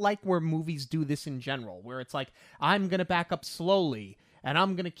I don't like where movies do this in general, where it's like, I'm going to back up slowly and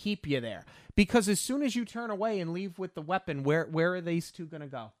I'm going to keep you there. Because as soon as you turn away and leave with the weapon, where are these two going to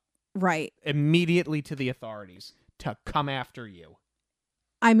go? Right. Immediately to the authorities to come after you.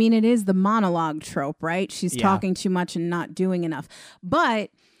 I mean, it is the monologue trope, right? She's talking too much and not doing enough. But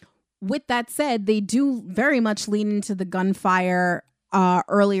with that said, they do very much lean into the gunfire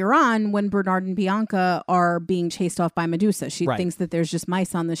earlier on when Bernard and Bianca are being chased off by Medusa. She thinks that there's just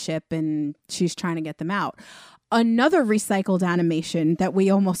mice on the ship and she's trying to get them out. Another recycled animation that we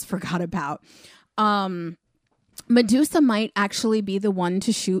almost forgot about. Medusa might actually be the one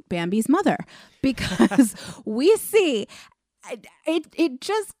to shoot Bambi's mother because we see it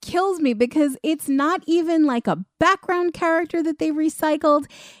just kills me because it's not even like a background character that they recycled.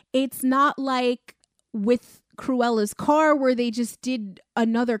 It's not like with Cruella's car where they just did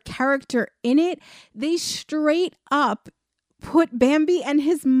another character in it. They straight up put Bambi and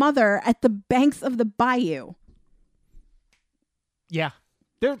his mother at the banks of the bayou. Yeah.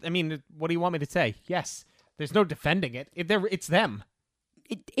 I mean, what do you want me to say? Yes. There's no defending it. It's them.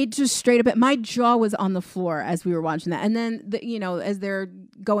 It just straight up, my jaw was on the floor as we were watching that. And then, as they're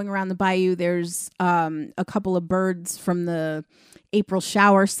going around the bayou, there's a couple of birds from the April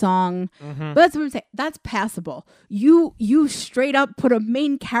Shower song. Mm-hmm. But that's what I'm saying. That's passable. You straight up put a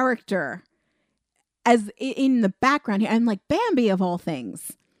main character as in the background here. I'm like, Bambi of all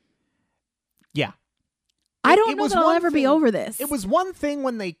things. Yeah. I don't know that I'll ever be over this. It was one thing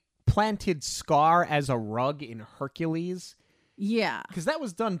when they planted Scar as a rug in Hercules. Yeah. Because that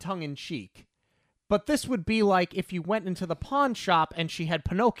was done tongue-in-cheek. But this would be like if you went into the pawn shop and she had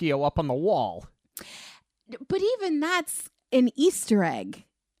Pinocchio up on the wall. But even that's an Easter egg.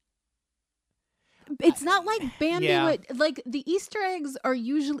 It's not like Bambi Yeah. would, like, the Easter eggs are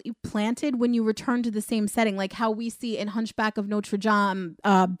usually planted when you return to the same setting, like how we see in Hunchback of Notre Dame,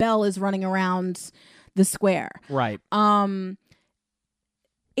 Belle is running around the square. Right.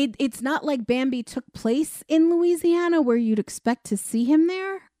 It's not like Bambi took place in Louisiana where you'd expect to see him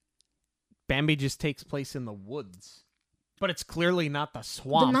there. Bambi just takes place in the woods, but it's clearly not the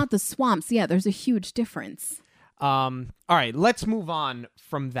swamp. Not the swamps. Yeah, there's a huge difference. All right, let's move on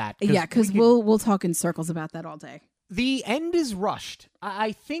from that. Yeah, because we'll talk in circles about that all day. The end is rushed.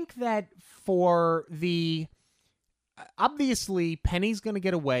 I think that for the... Obviously, Penny's going to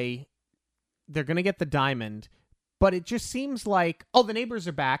get away. They're going to get the diamond. But it just seems like, oh, the neighbors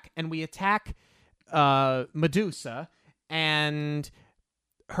are back, and we attack Medusa, and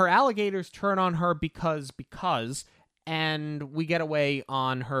her alligators turn on her because, and we get away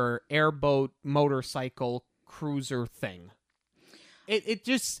on her airboat, motorcycle, cruiser thing. It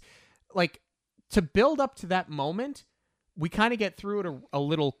just, like, to build up to that moment, we kind of get through it a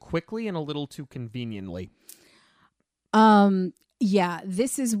little quickly and a little too conveniently. Yeah,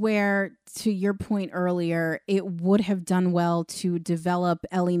 this is where, to your point earlier, it would have done well to develop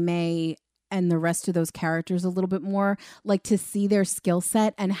Ellie Mae and the rest of those characters a little bit more, like to see their skill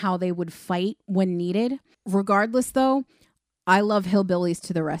set and how they would fight when needed. Regardless, though, I love Hillbillies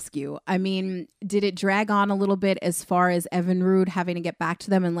to the rescue. I mean, did it drag on a little bit as far as Evinrude having to get back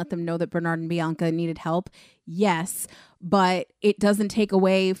to them and let them know that Bernard and Bianca needed help? Yes, but it doesn't take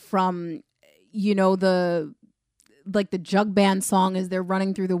away from, you know, the jug band song as they're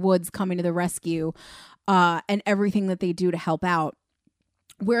running through the woods coming to the rescue, and everything that they do to help out.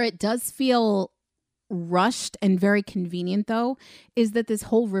 Where it does feel rushed and very convenient, though, is that this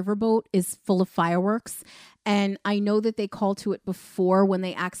whole riverboat is full of fireworks. And I know that they call to it before when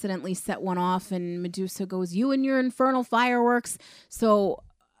they accidentally set one off and Medusa goes, "You and your infernal fireworks." So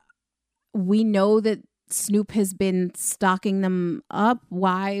we know that Snoop has been stocking them up.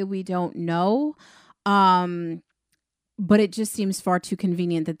 Why, we don't know. But it just seems far too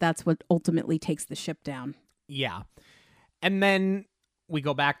convenient that that's what ultimately takes the ship down. Yeah. And then we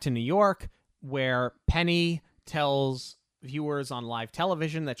go back to New York, where Penny tells viewers on live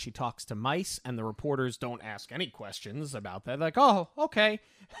television that she talks to mice, and the reporters don't ask any questions about that. Like, oh, okay.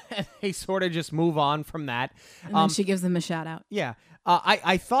 And they sort of just move on from that. And then she gives them a shout out. Yeah.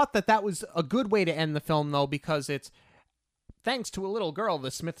 I thought that was a good way to end the film, though, because it's thanks to a little girl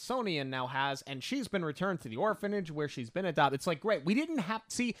the Smithsonian now has, and she's been returned to the orphanage where she's been adopted. It's like, great. We didn't have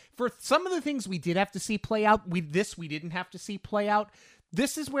to see, for some of the things we did have to see play out, we didn't have to see play out.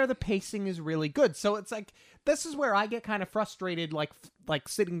 This is where the pacing is really good. So it's like, this is where I get kind of frustrated, like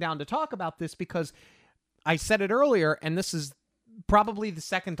sitting down to talk about this, because I said it earlier, and this is probably the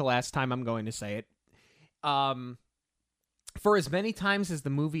second to last time I'm going to say it. For as many times as the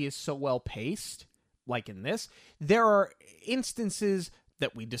movie is so well paced, like in this, there are instances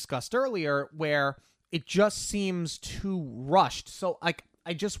that we discussed earlier where it just seems too rushed. So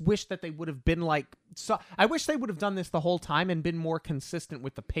I just wish that they would have been I wish they would have done this the whole time and been more consistent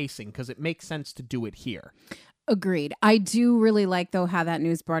with the pacing, because it makes sense to do it here. Agreed. I do really like, though, how that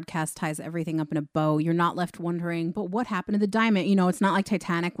news broadcast ties everything up in a bow. You're not left wondering, but what happened to the diamond? You know, it's not like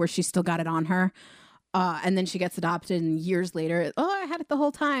Titanic where she still got it on her. And then she gets adopted and years later, oh, I had it the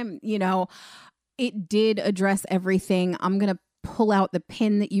whole time. You know, it did address everything. I'm going to pull out the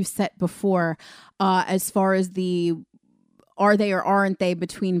pin that you set before as far as the are they or aren't they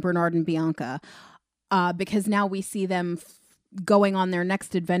between Bernard and Bianca, because now we see them going on their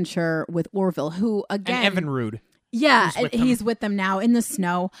next adventure with Orville, who again, and Evinrude. Yeah, he's with them now in the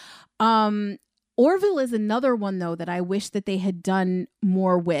snow. Orville is another one, though, that I wish that they had done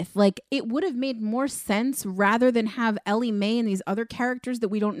more with. Like, it would have made more sense, rather than have Ellie Mae and these other characters that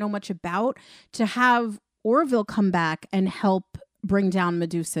we don't know much about, to have Orville come back and help bring down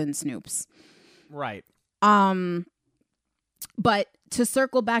Medusa and Snoops. Right. But to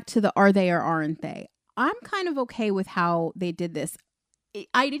circle back to the are they or aren't they, I'm kind of okay with how they did this.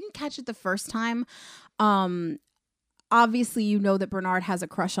 I didn't catch it the first time. Obviously, you know that Bernard has a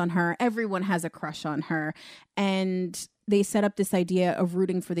crush on her. Everyone has a crush on her. And they set up this idea of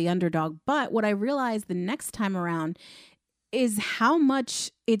rooting for the underdog. But what I realized the next time around is how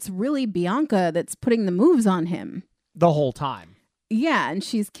much it's really Bianca that's putting the moves on him. The whole time. Yeah, and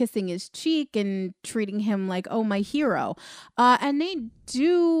she's kissing his cheek and treating him like, oh, my hero. And they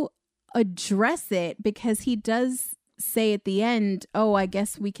do address it, because he does say at the end, oh, I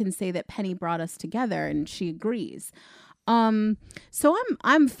guess we can say that Penny brought us together, and she agrees. So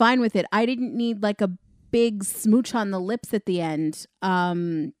I'm fine with it. I didn't need like a big smooch on the lips at the end.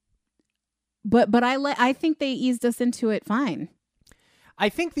 But I think they eased us into it fine. I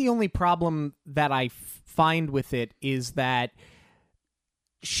think the only problem that I find with it is that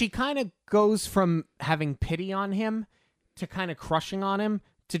she kind of goes from having pity on him to kind of crushing on him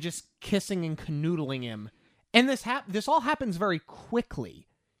to just kissing and canoodling him. And this all happens very quickly.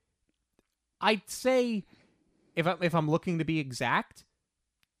 I'd say, if I'm looking to be exact,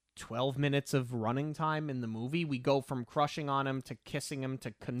 12 minutes of running time in the movie. We go from crushing on him to kissing him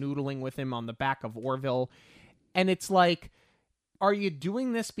to canoodling with him on the back of Orville. And it's like, are you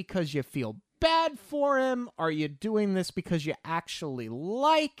doing this because you feel bad for him? Are you doing this because you actually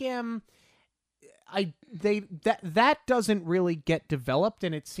like him? That doesn't really get developed,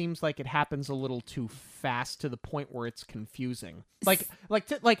 and it seems like it happens a little too fast to the point where it's confusing. Like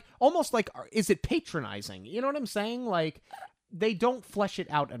almost like, is it patronizing? You know what I'm saying? Like, they don't flesh it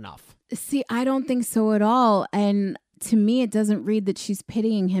out enough. See, I don't think so at all. And to me, it doesn't read that she's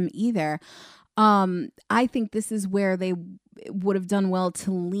pitying him either. I think this is where they would have done well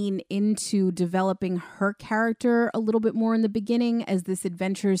to lean into developing her character a little bit more in the beginning as this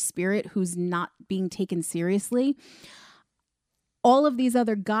adventurous spirit who's not being taken seriously. All of these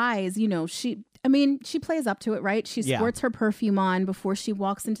other guys, you know, she plays up to it, right? She squirts her perfume on before she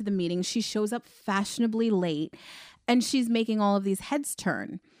walks into the meeting. She shows up fashionably late. And she's making all of these heads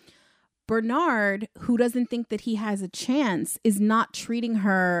turn. Bernard, who doesn't think that he has a chance, is not treating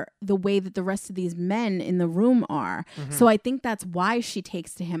her the way that the rest of these men in the room are. Mm-hmm. So I think that's why she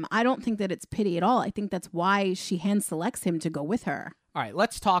takes to him. I don't think that it's pity at all. I think that's why she hand selects him to go with her. All right,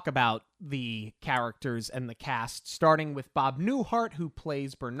 let's talk about the characters and the cast, starting with Bob Newhart, who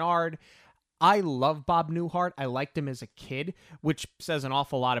plays Bernard. I love Bob Newhart. I liked him as a kid, which says an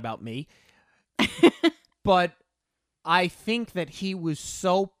awful lot about me. But I think that he was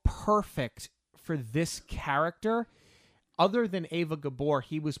so perfect for this character. Other than Ava Gabor,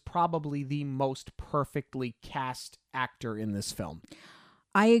 he was probably the most perfectly cast actor in this film.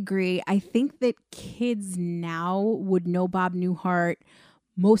 I agree. I think that kids now would know Bob Newhart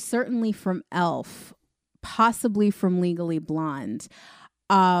most certainly from Elf, possibly from Legally Blonde.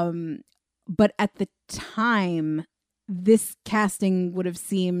 But at the time, this casting would have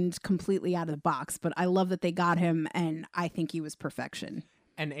seemed completely out of the box, but I love that they got him, and I think he was perfection.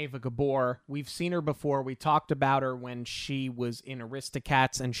 And Ava Gabor, we've seen her before. We talked about her when she was in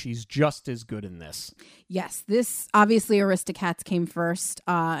Aristocats, and she's just as good in this. Yes, this, obviously, Aristocats came first,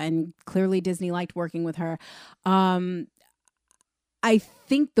 and clearly Disney liked working with her. I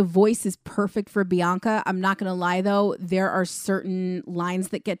think the voice is perfect for Bianca. I'm not going to lie, though. There are certain lines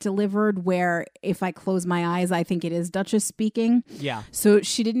that get delivered where if I close my eyes, I think it is Duchess speaking. Yeah. So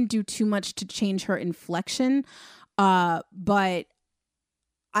she didn't do too much to change her inflection. But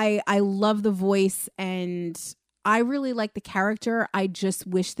I love the voice and I really like the character. I just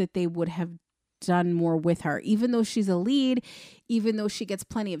wish that they would have done more with her. Even though she's a lead, even though she gets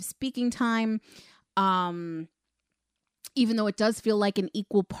plenty of speaking time, even though it does feel like an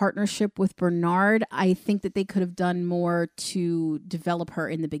equal partnership with Bernard, I think that they could have done more to develop her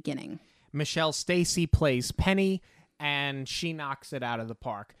in the beginning. Michelle Stacy plays Penny, and she knocks it out of the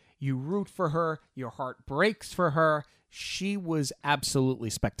park. You root for her. Your heart breaks for her. She was absolutely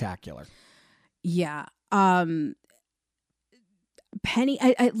spectacular. Yeah. Penny,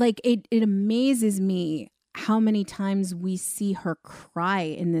 I like it amazes me how many times we see her cry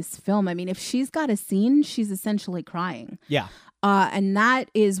in this film. I mean, if she's got a scene, she's essentially crying. Yeah. And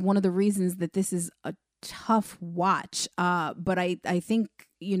that is one of the reasons that this is a tough watch. But I think,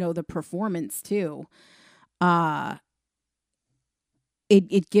 you know, the performance too,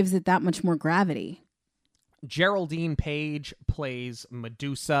 it gives it that much more gravity. Geraldine Page plays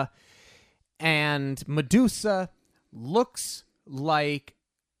Medusa, and Medusa looks like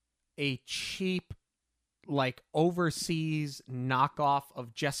a cheap, like, overseas knockoff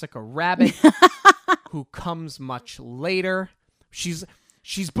of Jessica Rabbit who comes much later. She's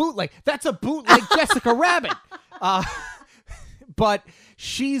bootleg. That's a bootleg Jessica Rabbit. But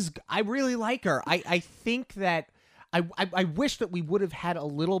I really like her. I think that I wish that we would have had a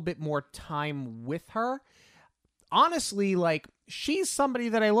little bit more time with her. Honestly, like, she's somebody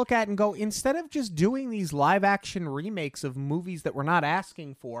that I look at and go, instead of just doing these live action remakes of movies that we're not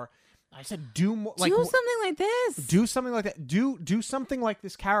asking for, I said, do more. Like, do something like this. Do something like that. Do something like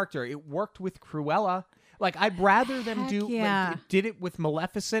this character. It worked with Cruella. Like, I'd rather them did it with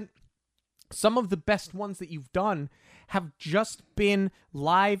Maleficent. Some of the best ones that you've done have just been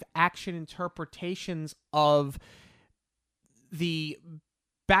live action interpretations of the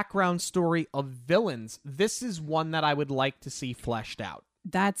background story of villains. This is one that I would like to see fleshed out.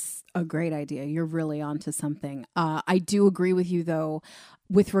 That's a great idea. You're really onto something. I do agree with you, though,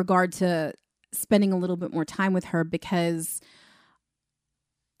 with regard to spending a little bit more time with her, because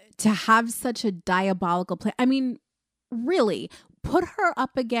to have such a diabolical plan. I mean, really, put her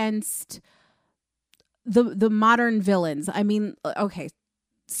up against the modern villains. I mean, okay,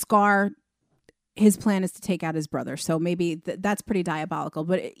 Scar, his plan is to take out his brother, so maybe that's pretty diabolical.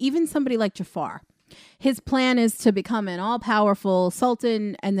 But even somebody like Jafar, his plan is to become an all-powerful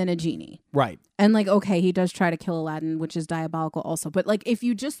sultan and then a genie. Right. And like, okay, he does try to kill Aladdin, which is diabolical also. But like, if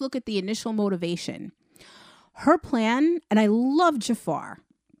you just look at the initial motivation, her plan, and I love Jafar,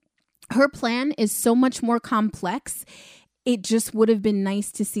 her plan is so much more complex. It just would have been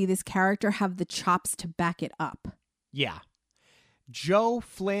nice to see this character have the chops to back it up. Yeah. Joe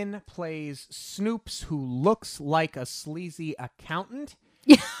Flynn plays Snoops, who looks like a sleazy accountant.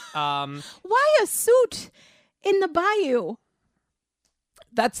 Why a suit in the bayou?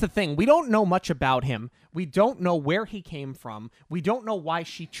 That's the thing. We don't know much about him. We don't know where he came from. We don't know why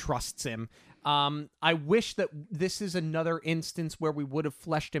she trusts him. I wish that this is another instance where we would have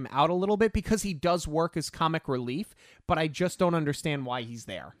fleshed him out a little bit, because he does work as comic relief, but I just don't understand why he's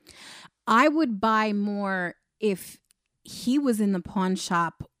there. I would buy more if he was in the pawn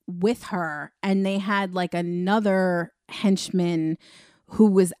shop with her and they had like another henchman who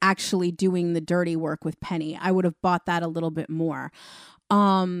was actually doing the dirty work with Penny. I would have bought that a little bit more.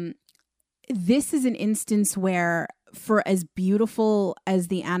 This is an instance where, for as beautiful as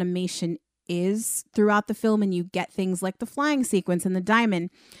the animation is throughout the film, and you get things like the flying sequence and the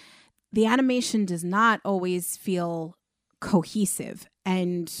diamond, the animation does not always feel cohesive,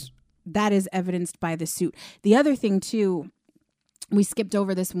 and that is evidenced by the suit. The other thing too, we skipped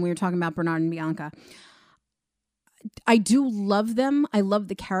over this when we were talking about Bernard and Bianca. I do love them. I love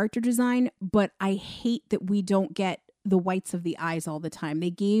the character design, but I hate that we don't get the whites of the eyes all the time. They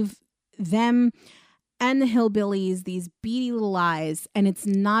gave them and the hillbillies these beady little eyes, and it's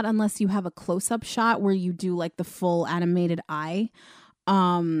not unless you have a close-up shot where you do like the full animated eye.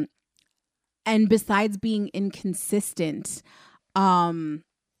 And besides being inconsistent, I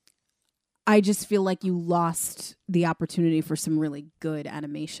just feel like you lost the opportunity for some really good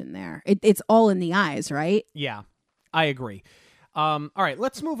animation there. It's all in the eyes, right? Yeah, I agree. All right,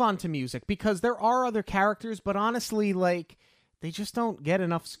 let's move on to music, because there are other characters, but honestly, like, they just don't get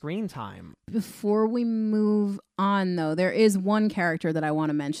enough screen time. Before we move on, though, there is one character that I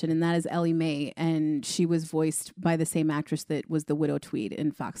want to mention, and that is Ellie Mae, and she was voiced by the same actress that was the Widow Tweed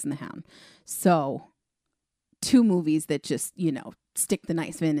in Fox and the Hound. So, 2 movies that just, stick the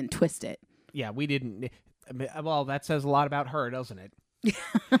knife in and twist it. Yeah, we didn't... Well, that says a lot about her, doesn't it?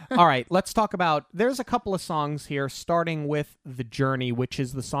 All right, let's talk about... There's a couple of songs here, starting with The Journey, which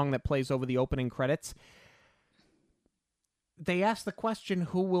is the song that plays over the opening credits. They ask the question,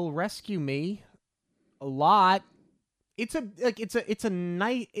 who will rescue me? A lot. It's a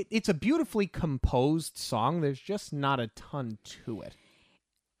beautifully composed song. There's just not a ton to it.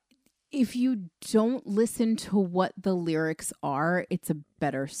 If you don't listen to what the lyrics are, it's a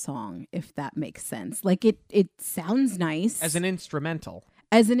better song, if that makes sense. Like, it sounds nice. As an instrumental.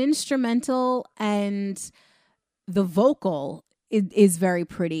 And the vocal is very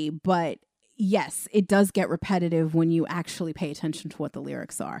pretty, but yes, it does get repetitive when you actually pay attention to what the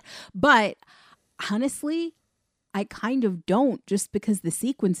lyrics are. But honestly, I kind of don't, just because the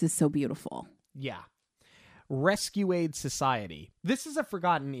sequence is so beautiful. Yeah. Rescue Aid Society. This is a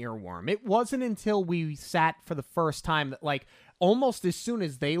forgotten earworm. It wasn't until we sat for the first time that, like, almost as soon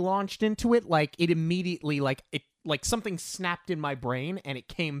as they launched into it, like, it immediately, like, something snapped in my brain and it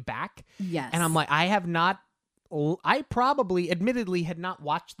came back. Yes. And I'm like, I probably, admittedly, had not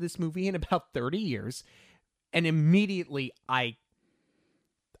watched this movie in about 30 years. And immediately I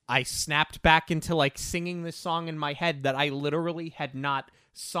snapped back into, like, singing this song in my head that I literally had not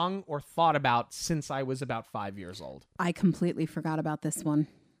sung or thought about since I was about 5 years old. I completely forgot about this one.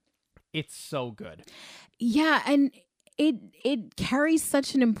 It's so good. Yeah, and it carries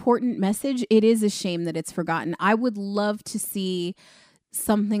such an important message. It is a shame that it's forgotten. I would love to see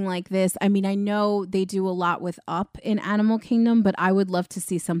something like this. I mean, I know they do a lot with Up in Animal Kingdom, but I would love to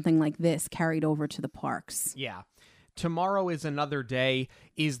see something like this carried over to the parks. Yeah. Tomorrow is Another Day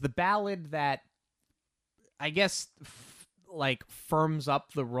is the ballad that, I guess, firms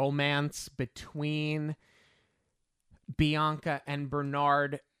up the romance between Bianca and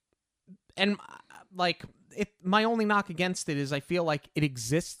Bernard. And, like, my only knock against it is I feel like it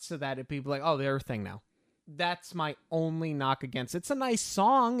exists so that people like, oh, they're a thing now. That's my only knock against it. It's a nice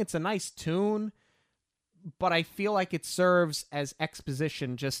song. It's a nice tune. But I feel like it serves as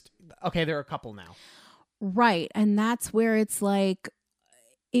exposition. Just, okay, they're a couple now. Right. And that's where it's like,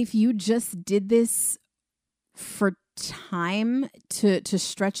 if you just did this for time to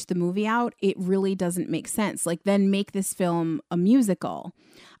stretch the movie out, it really doesn't make sense. Like, then make this film a musical.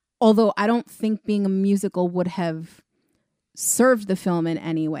 Although I don't think being a musical would have served the film in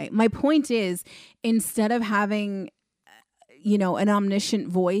any way. My point is, instead of having, an omniscient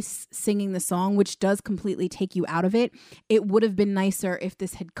voice singing the song, which does completely take you out of it, it would have been nicer if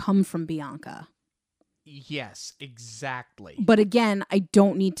this had come from Bianca. Yes, exactly. But again, I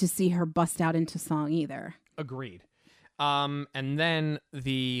don't need to see her bust out into song either. Agreed. And then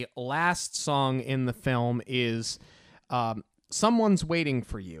the last song in the film is Someone's Waiting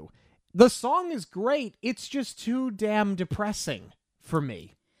for You. The song is great. It's just too damn depressing for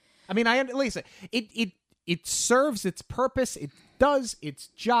me. I mean, Lisa, it serves its purpose. It does its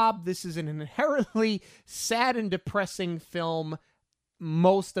job. This is an inherently sad and depressing film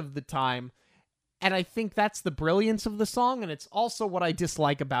most of the time. And I think that's the brilliance of the song, and it's also what I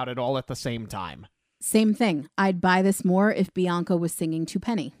dislike about it all at the same time. Same thing. I'd buy this more if Bianca was singing to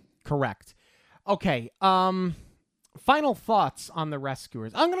Penny. Correct. Okay, final thoughts on The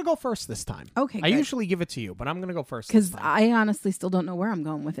Rescuers. I'm going to go first this time. Okay, I good. usually give it to you, but I'm going to go first this Because time. I honestly still don't know where I'm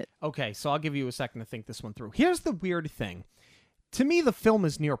going with it. Okay, so I'll give you a second to think this one through. Here's the weird thing. To me, the film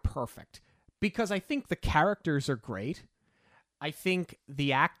is near perfect because I think the characters are great. I think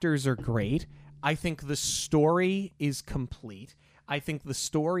the actors are great. I think the story is complete. I think the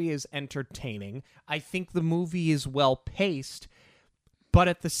story is entertaining. I think the movie is well paced. But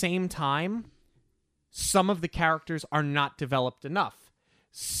at the same time, some of the characters are not developed enough.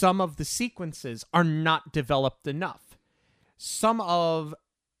 Some of the sequences are not developed enough. Some of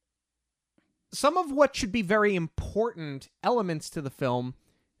what should be very important elements to the film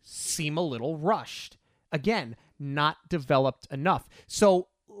seem a little rushed. Again, not developed enough. So,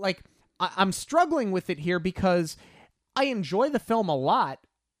 I'm struggling with it here because I enjoy the film a lot.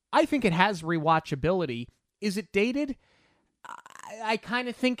 I think it has rewatchability. Is it dated? I kind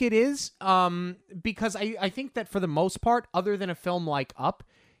of think it is, because I think that for the most part, other than a film like Up,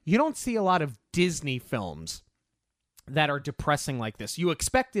 you don't see a lot of Disney films that are depressing like this. You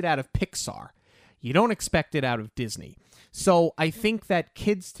expect it out of Pixar. You don't expect it out of Disney. So I think that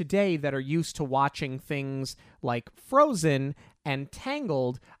kids today that are used to watching things like Frozen and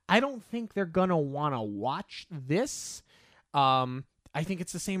Tangled, I don't think they're going to want to watch this. I think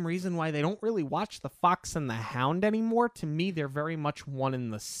it's the same reason why they don't really watch The Fox and the Hound anymore. To me, they're very much one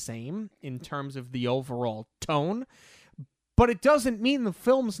and the same in terms of the overall tone. But it doesn't mean the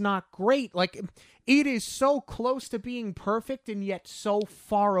film's not great. It is so close to being perfect and yet so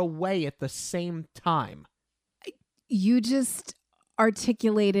far away at the same time. You just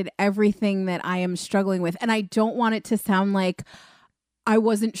articulated everything that I am struggling with. And I don't want it to sound like I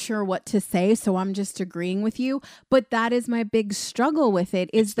wasn't sure what to say, so I'm just agreeing with you. But that is my big struggle with it,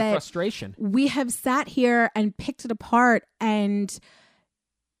 is that frustration. We have sat here and picked it apart and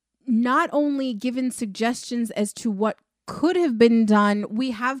not only given suggestions as to what could have been done,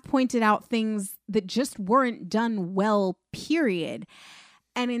 we have pointed out things that just weren't done well, period.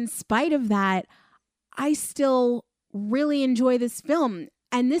 And in spite of that, I still really enjoy this film.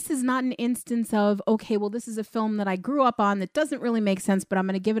 And this is not an instance of, okay, well, this is a film that I grew up on that doesn't really make sense, but I'm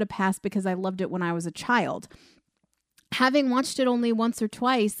going to give it a pass because I loved it when I was a child. Having watched it only once or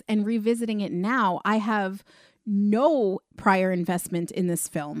twice and revisiting it now, I have no prior investment in this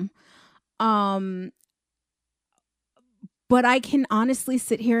film. But I can honestly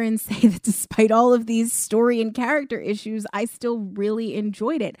sit here and say that despite all of these story and character issues, I still really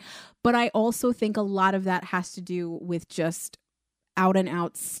enjoyed it. But I also think a lot of that has to do with just out and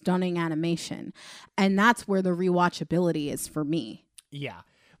out stunning animation. And that's where the rewatchability is for me. Yeah.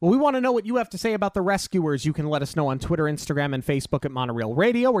 Well, we want to know what you have to say about The Rescuers. You can let us know on Twitter, Instagram, and Facebook at Monorail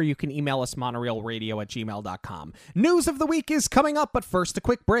Radio, or you can email us monorailradio@gmail.com. News of the week is coming up, but first, a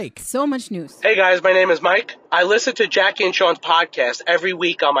quick break. So much news. Hey guys, my name is Mike. I listen to Jackie and Sean's podcast every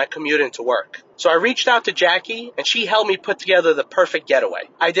week on my commute into work. So I reached out to Jackie, and she helped me put together the perfect getaway.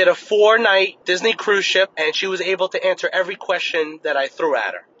 I did a 4-night Disney cruise ship, and she was able to answer every question that I threw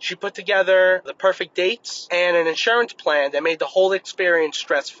at her. She put together the perfect dates and an insurance plan that made the whole experience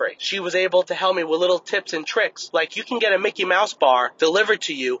stress-free. She was able to help me with little tips and tricks, like you can get a Mickey Mouse bar delivered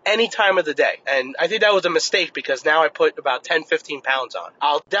to you any time of the day. And I think that was a mistake because now I put about 10-15 pounds on.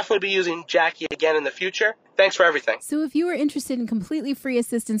 I'll definitely be using Jackie again in the future. Thanks for everything. So if you are interested in completely free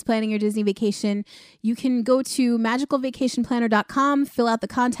assistance planning your Disney vacation, you can go to magicalvacationplanner.com, fill out the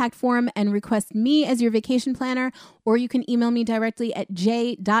contact form, and request me as your vacation planner, or you can email me directly at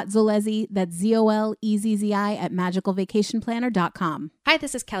j.zolezzi, that's Zolezzi, at magicalvacationplanner.com. Hi,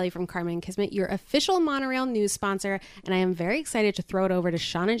 this is Kelly from Carmen and Kismet, your official Monorail news sponsor, and I am very excited to throw it over to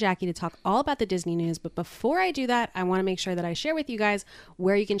Sean and Jackie to talk all about the Disney news. But before I do that, I want to make sure that I share with you guys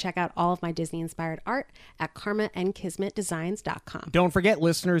where you can check out all of my Disney-inspired art at karmaandkismetdesigns.com. Don't forget,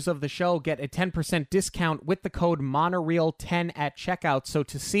 listeners of the show get a 10% discount with the code Monoreal10 at checkout. So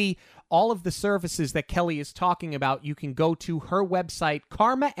to see all of the services that Kelly is talking about, you can go to her website,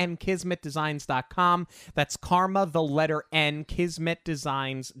 karmaandkismetdesigns.com. That's karma, the letter N,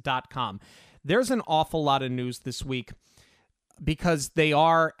 kismetdesigns.com. There's an awful lot of news this week because they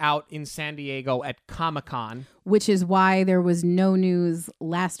are out in San Diego at Comic-Con. Which is why there was no news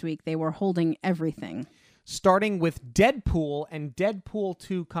last week. They were holding everything. Starting with Deadpool and Deadpool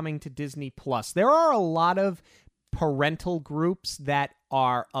 2 coming to Disney+. There are a lot of parental groups that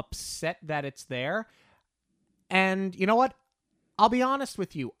are upset that it's there. And you know what? I'll be honest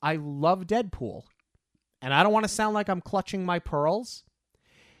with you. I love Deadpool. And I don't want to sound like I'm clutching my pearls.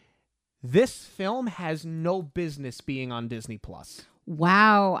 This film has no business being on Disney+.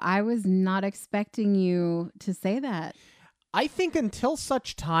 Wow, I was not expecting you to say that. I think until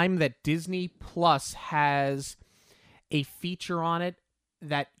such time that Disney Plus has a feature on it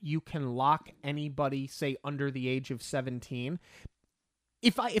that you can lock anybody, say, under the age of 17,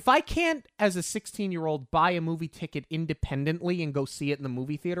 if I can't, as a 16-year-old, buy a movie ticket independently and go see it in the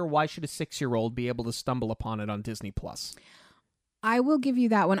movie theater, why should a 6-year-old be able to stumble upon it on Disney Plus? I will give you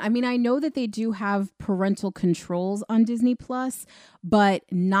that one. I mean, I know that they do have parental controls on Disney Plus, but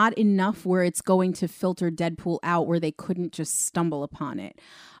not enough where it's going to filter Deadpool out where they couldn't just stumble upon it.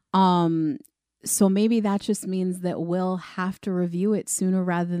 So maybe that just means that we'll have to review it sooner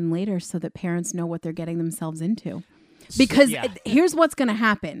rather than later so that parents know what they're getting themselves into. Because here's what's going to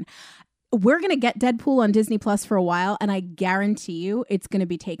happen. We're going to get Deadpool on Disney Plus for a while, and I guarantee you it's going to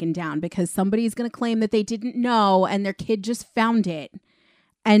be taken down because somebody's going to claim that they didn't know and their kid just found it,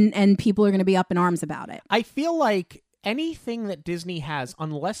 and people are going to be up in arms about it. I feel like anything that Disney has,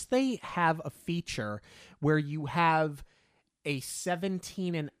 unless they have a feature where you have a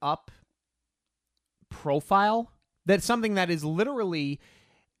 17 and up profile, that's something that is literally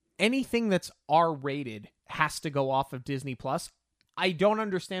anything that's R-rated has to go off of Disney Plus. I don't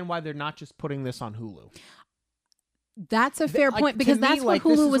understand why they're not just putting this on Hulu. That's a fair point because that's what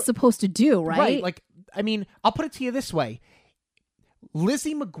Hulu was supposed to do, right? Right. Like, I mean, I'll put it to you this way.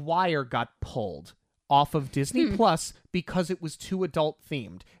 Lizzie McGuire got pulled off of Disney Plus because it was too adult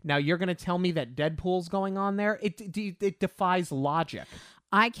themed. Now you're going to tell me that Deadpool's going on there? It defies logic.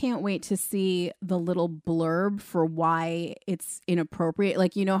 I can't wait to see the little blurb for why it's inappropriate.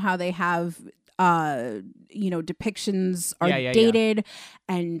 Like, you know how they have depictions are dated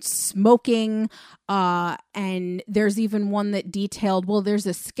and smoking. And there's even one that detailed, well, there's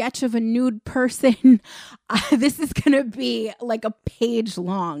a sketch of a nude person. This is going to be like a page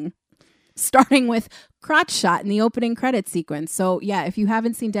long, starting with crotch shot in the opening credit sequence. So yeah, if you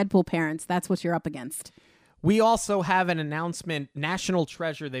haven't seen Deadpool, parents, that's what you're up against. We also have an announcement, National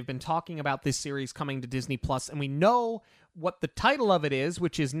Treasure. They've been talking about this series coming to Disney Plus, and we know what the title of it is,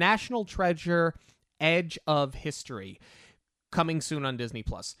 which is National Treasure: Edge of History, coming soon on Disney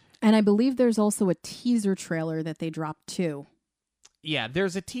Plus. And I believe there's also a teaser trailer that they dropped too. Yeah,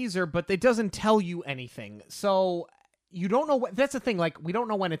 there's a teaser, but it doesn't tell you anything. So you don't know what, that's the thing, like, we don't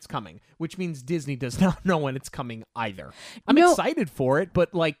know when it's coming, which means Disney does not know when it's coming either. I'm excited for it,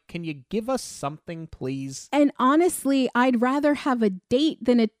 but like, can you give us something, please? And honestly, I'd rather have a date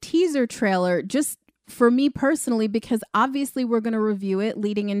than a teaser trailer, just for me personally, because obviously we're going to review it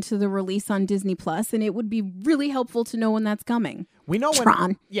leading into the release on Disney Plus, and it would be really helpful to know when that's coming. We know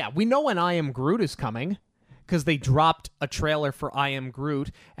Tron. We know when I Am Groot is coming, because they dropped a trailer for I Am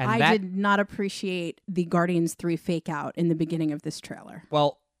Groot. And I did not appreciate the Guardians 3 fake out in the beginning of this trailer.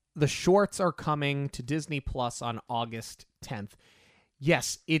 Well, the shorts are coming to Disney Plus on August 10th.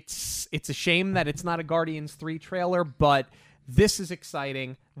 Yes, it's a shame that it's not a Guardians 3 trailer, but this is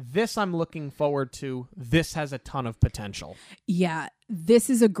exciting. This I'm looking forward to. This has a ton of potential. Yeah, this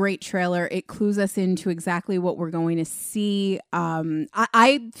is a great trailer. It clues us into exactly what we're going to see.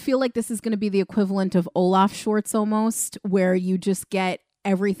 I feel like this is going to be the equivalent of Olaf shorts almost, where you just get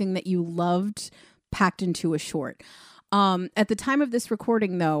everything that you loved packed into a short. At the time of this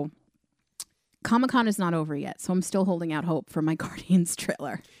recording, though, Comic-Con is not over yet, so I'm still holding out hope for my Guardians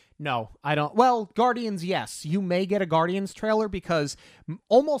trailer. No, I don't. Well, Guardians, yes. You may get a Guardians trailer because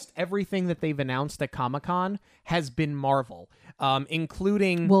almost everything that they've announced at Comic-Con has been Marvel,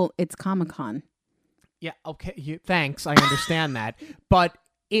 including... Well, it's Comic-Con. Yeah, okay. Thanks, I understand that. But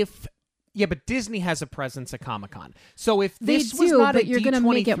but Disney has a presence at Comic-Con. So if this was not but you're going to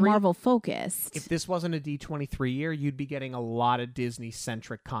make it Marvel focused. If this wasn't a D23 year, you'd be getting a lot of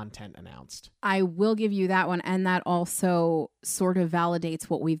Disney-centric content announced. I will give you that one, and that also sort of validates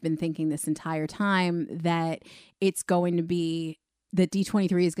what we've been thinking this entire time, that it's going to be that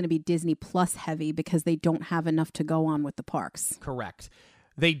D23 is going to be Disney Plus heavy because they don't have enough to go on with the parks. Correct.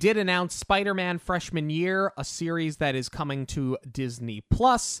 They did announce Spider-Man Freshman Year, a series that is coming to Disney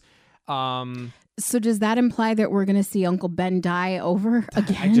Plus. So does that imply that we're going to see Uncle Ben die over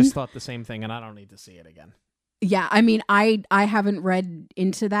again? I just thought the same thing, and I don't need to see it again. Yeah, I mean, I haven't read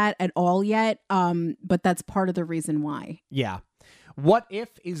into that at all yet, but that's part of the reason why. Yeah. What If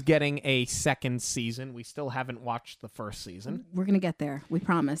is getting a second season. We still haven't watched the first season. We're going to get there, we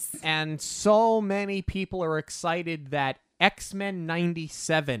promise. And so many people are excited that X-Men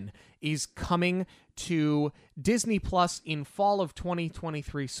 97 is coming to Disney Plus in fall of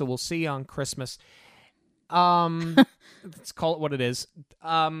 2023, so we'll see you on Christmas. Let's call it what it is.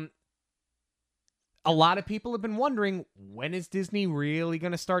 A lot of people have been wondering, when is Disney really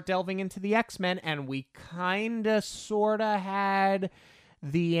going to start delving into the X-Men? And we kind of sort of had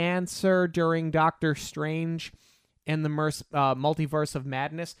the answer during Doctor Strange and the Multiverse of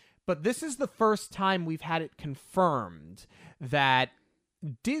Madness. But this is the first time we've had it confirmed that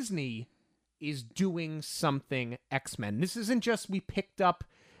Disney is doing something X-Men. This isn't just we picked up,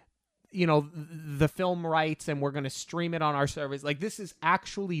 the film rights and we're going to stream it on our service. Like, this is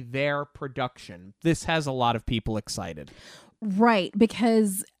actually their production. This has a lot of people excited. Right,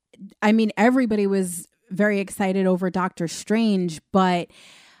 because, I mean, everybody was very excited over Doctor Strange, but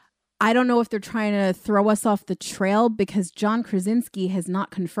I don't know if they're trying to throw us off the trail because John Krasinski has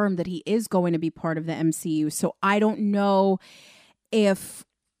not confirmed that he is going to be part of the MCU. So I don't know if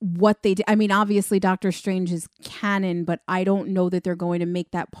what they did. I mean, obviously Doctor Strange is canon, but I don't know that they're going to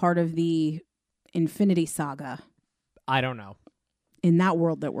make that part of the Infinity Saga. I don't know. In that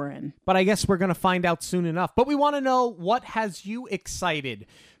world that we're in. But I guess we're going to find out soon enough. But we want to know, what has you excited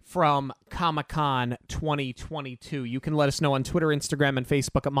from Comic-Con 2022? You can let us know on Twitter, Instagram, and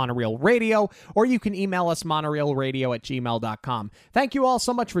Facebook at Monorail Radio, or you can email us monorailradio@gmail.com. Thank you all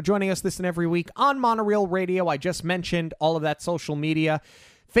so much for joining us this and every week on Monorail Radio. I just mentioned all of that social media.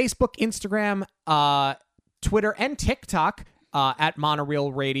 Facebook, Instagram, Twitter, and TikTok at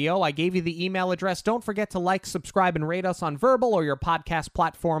Monorail Radio. I gave you the email address. Don't forget to like, subscribe, and rate us on Verbal or your podcast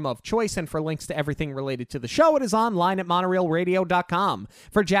platform of choice. And for links to everything related to the show, it is online at monorailradio.com.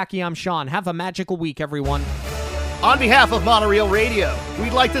 For Jackie, I'm Sean. Have a magical week, everyone. On behalf of Monorail Radio,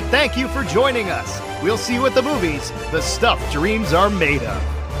 we'd like to thank you for joining us. We'll see you at the movies, the stuff dreams are made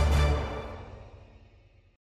of.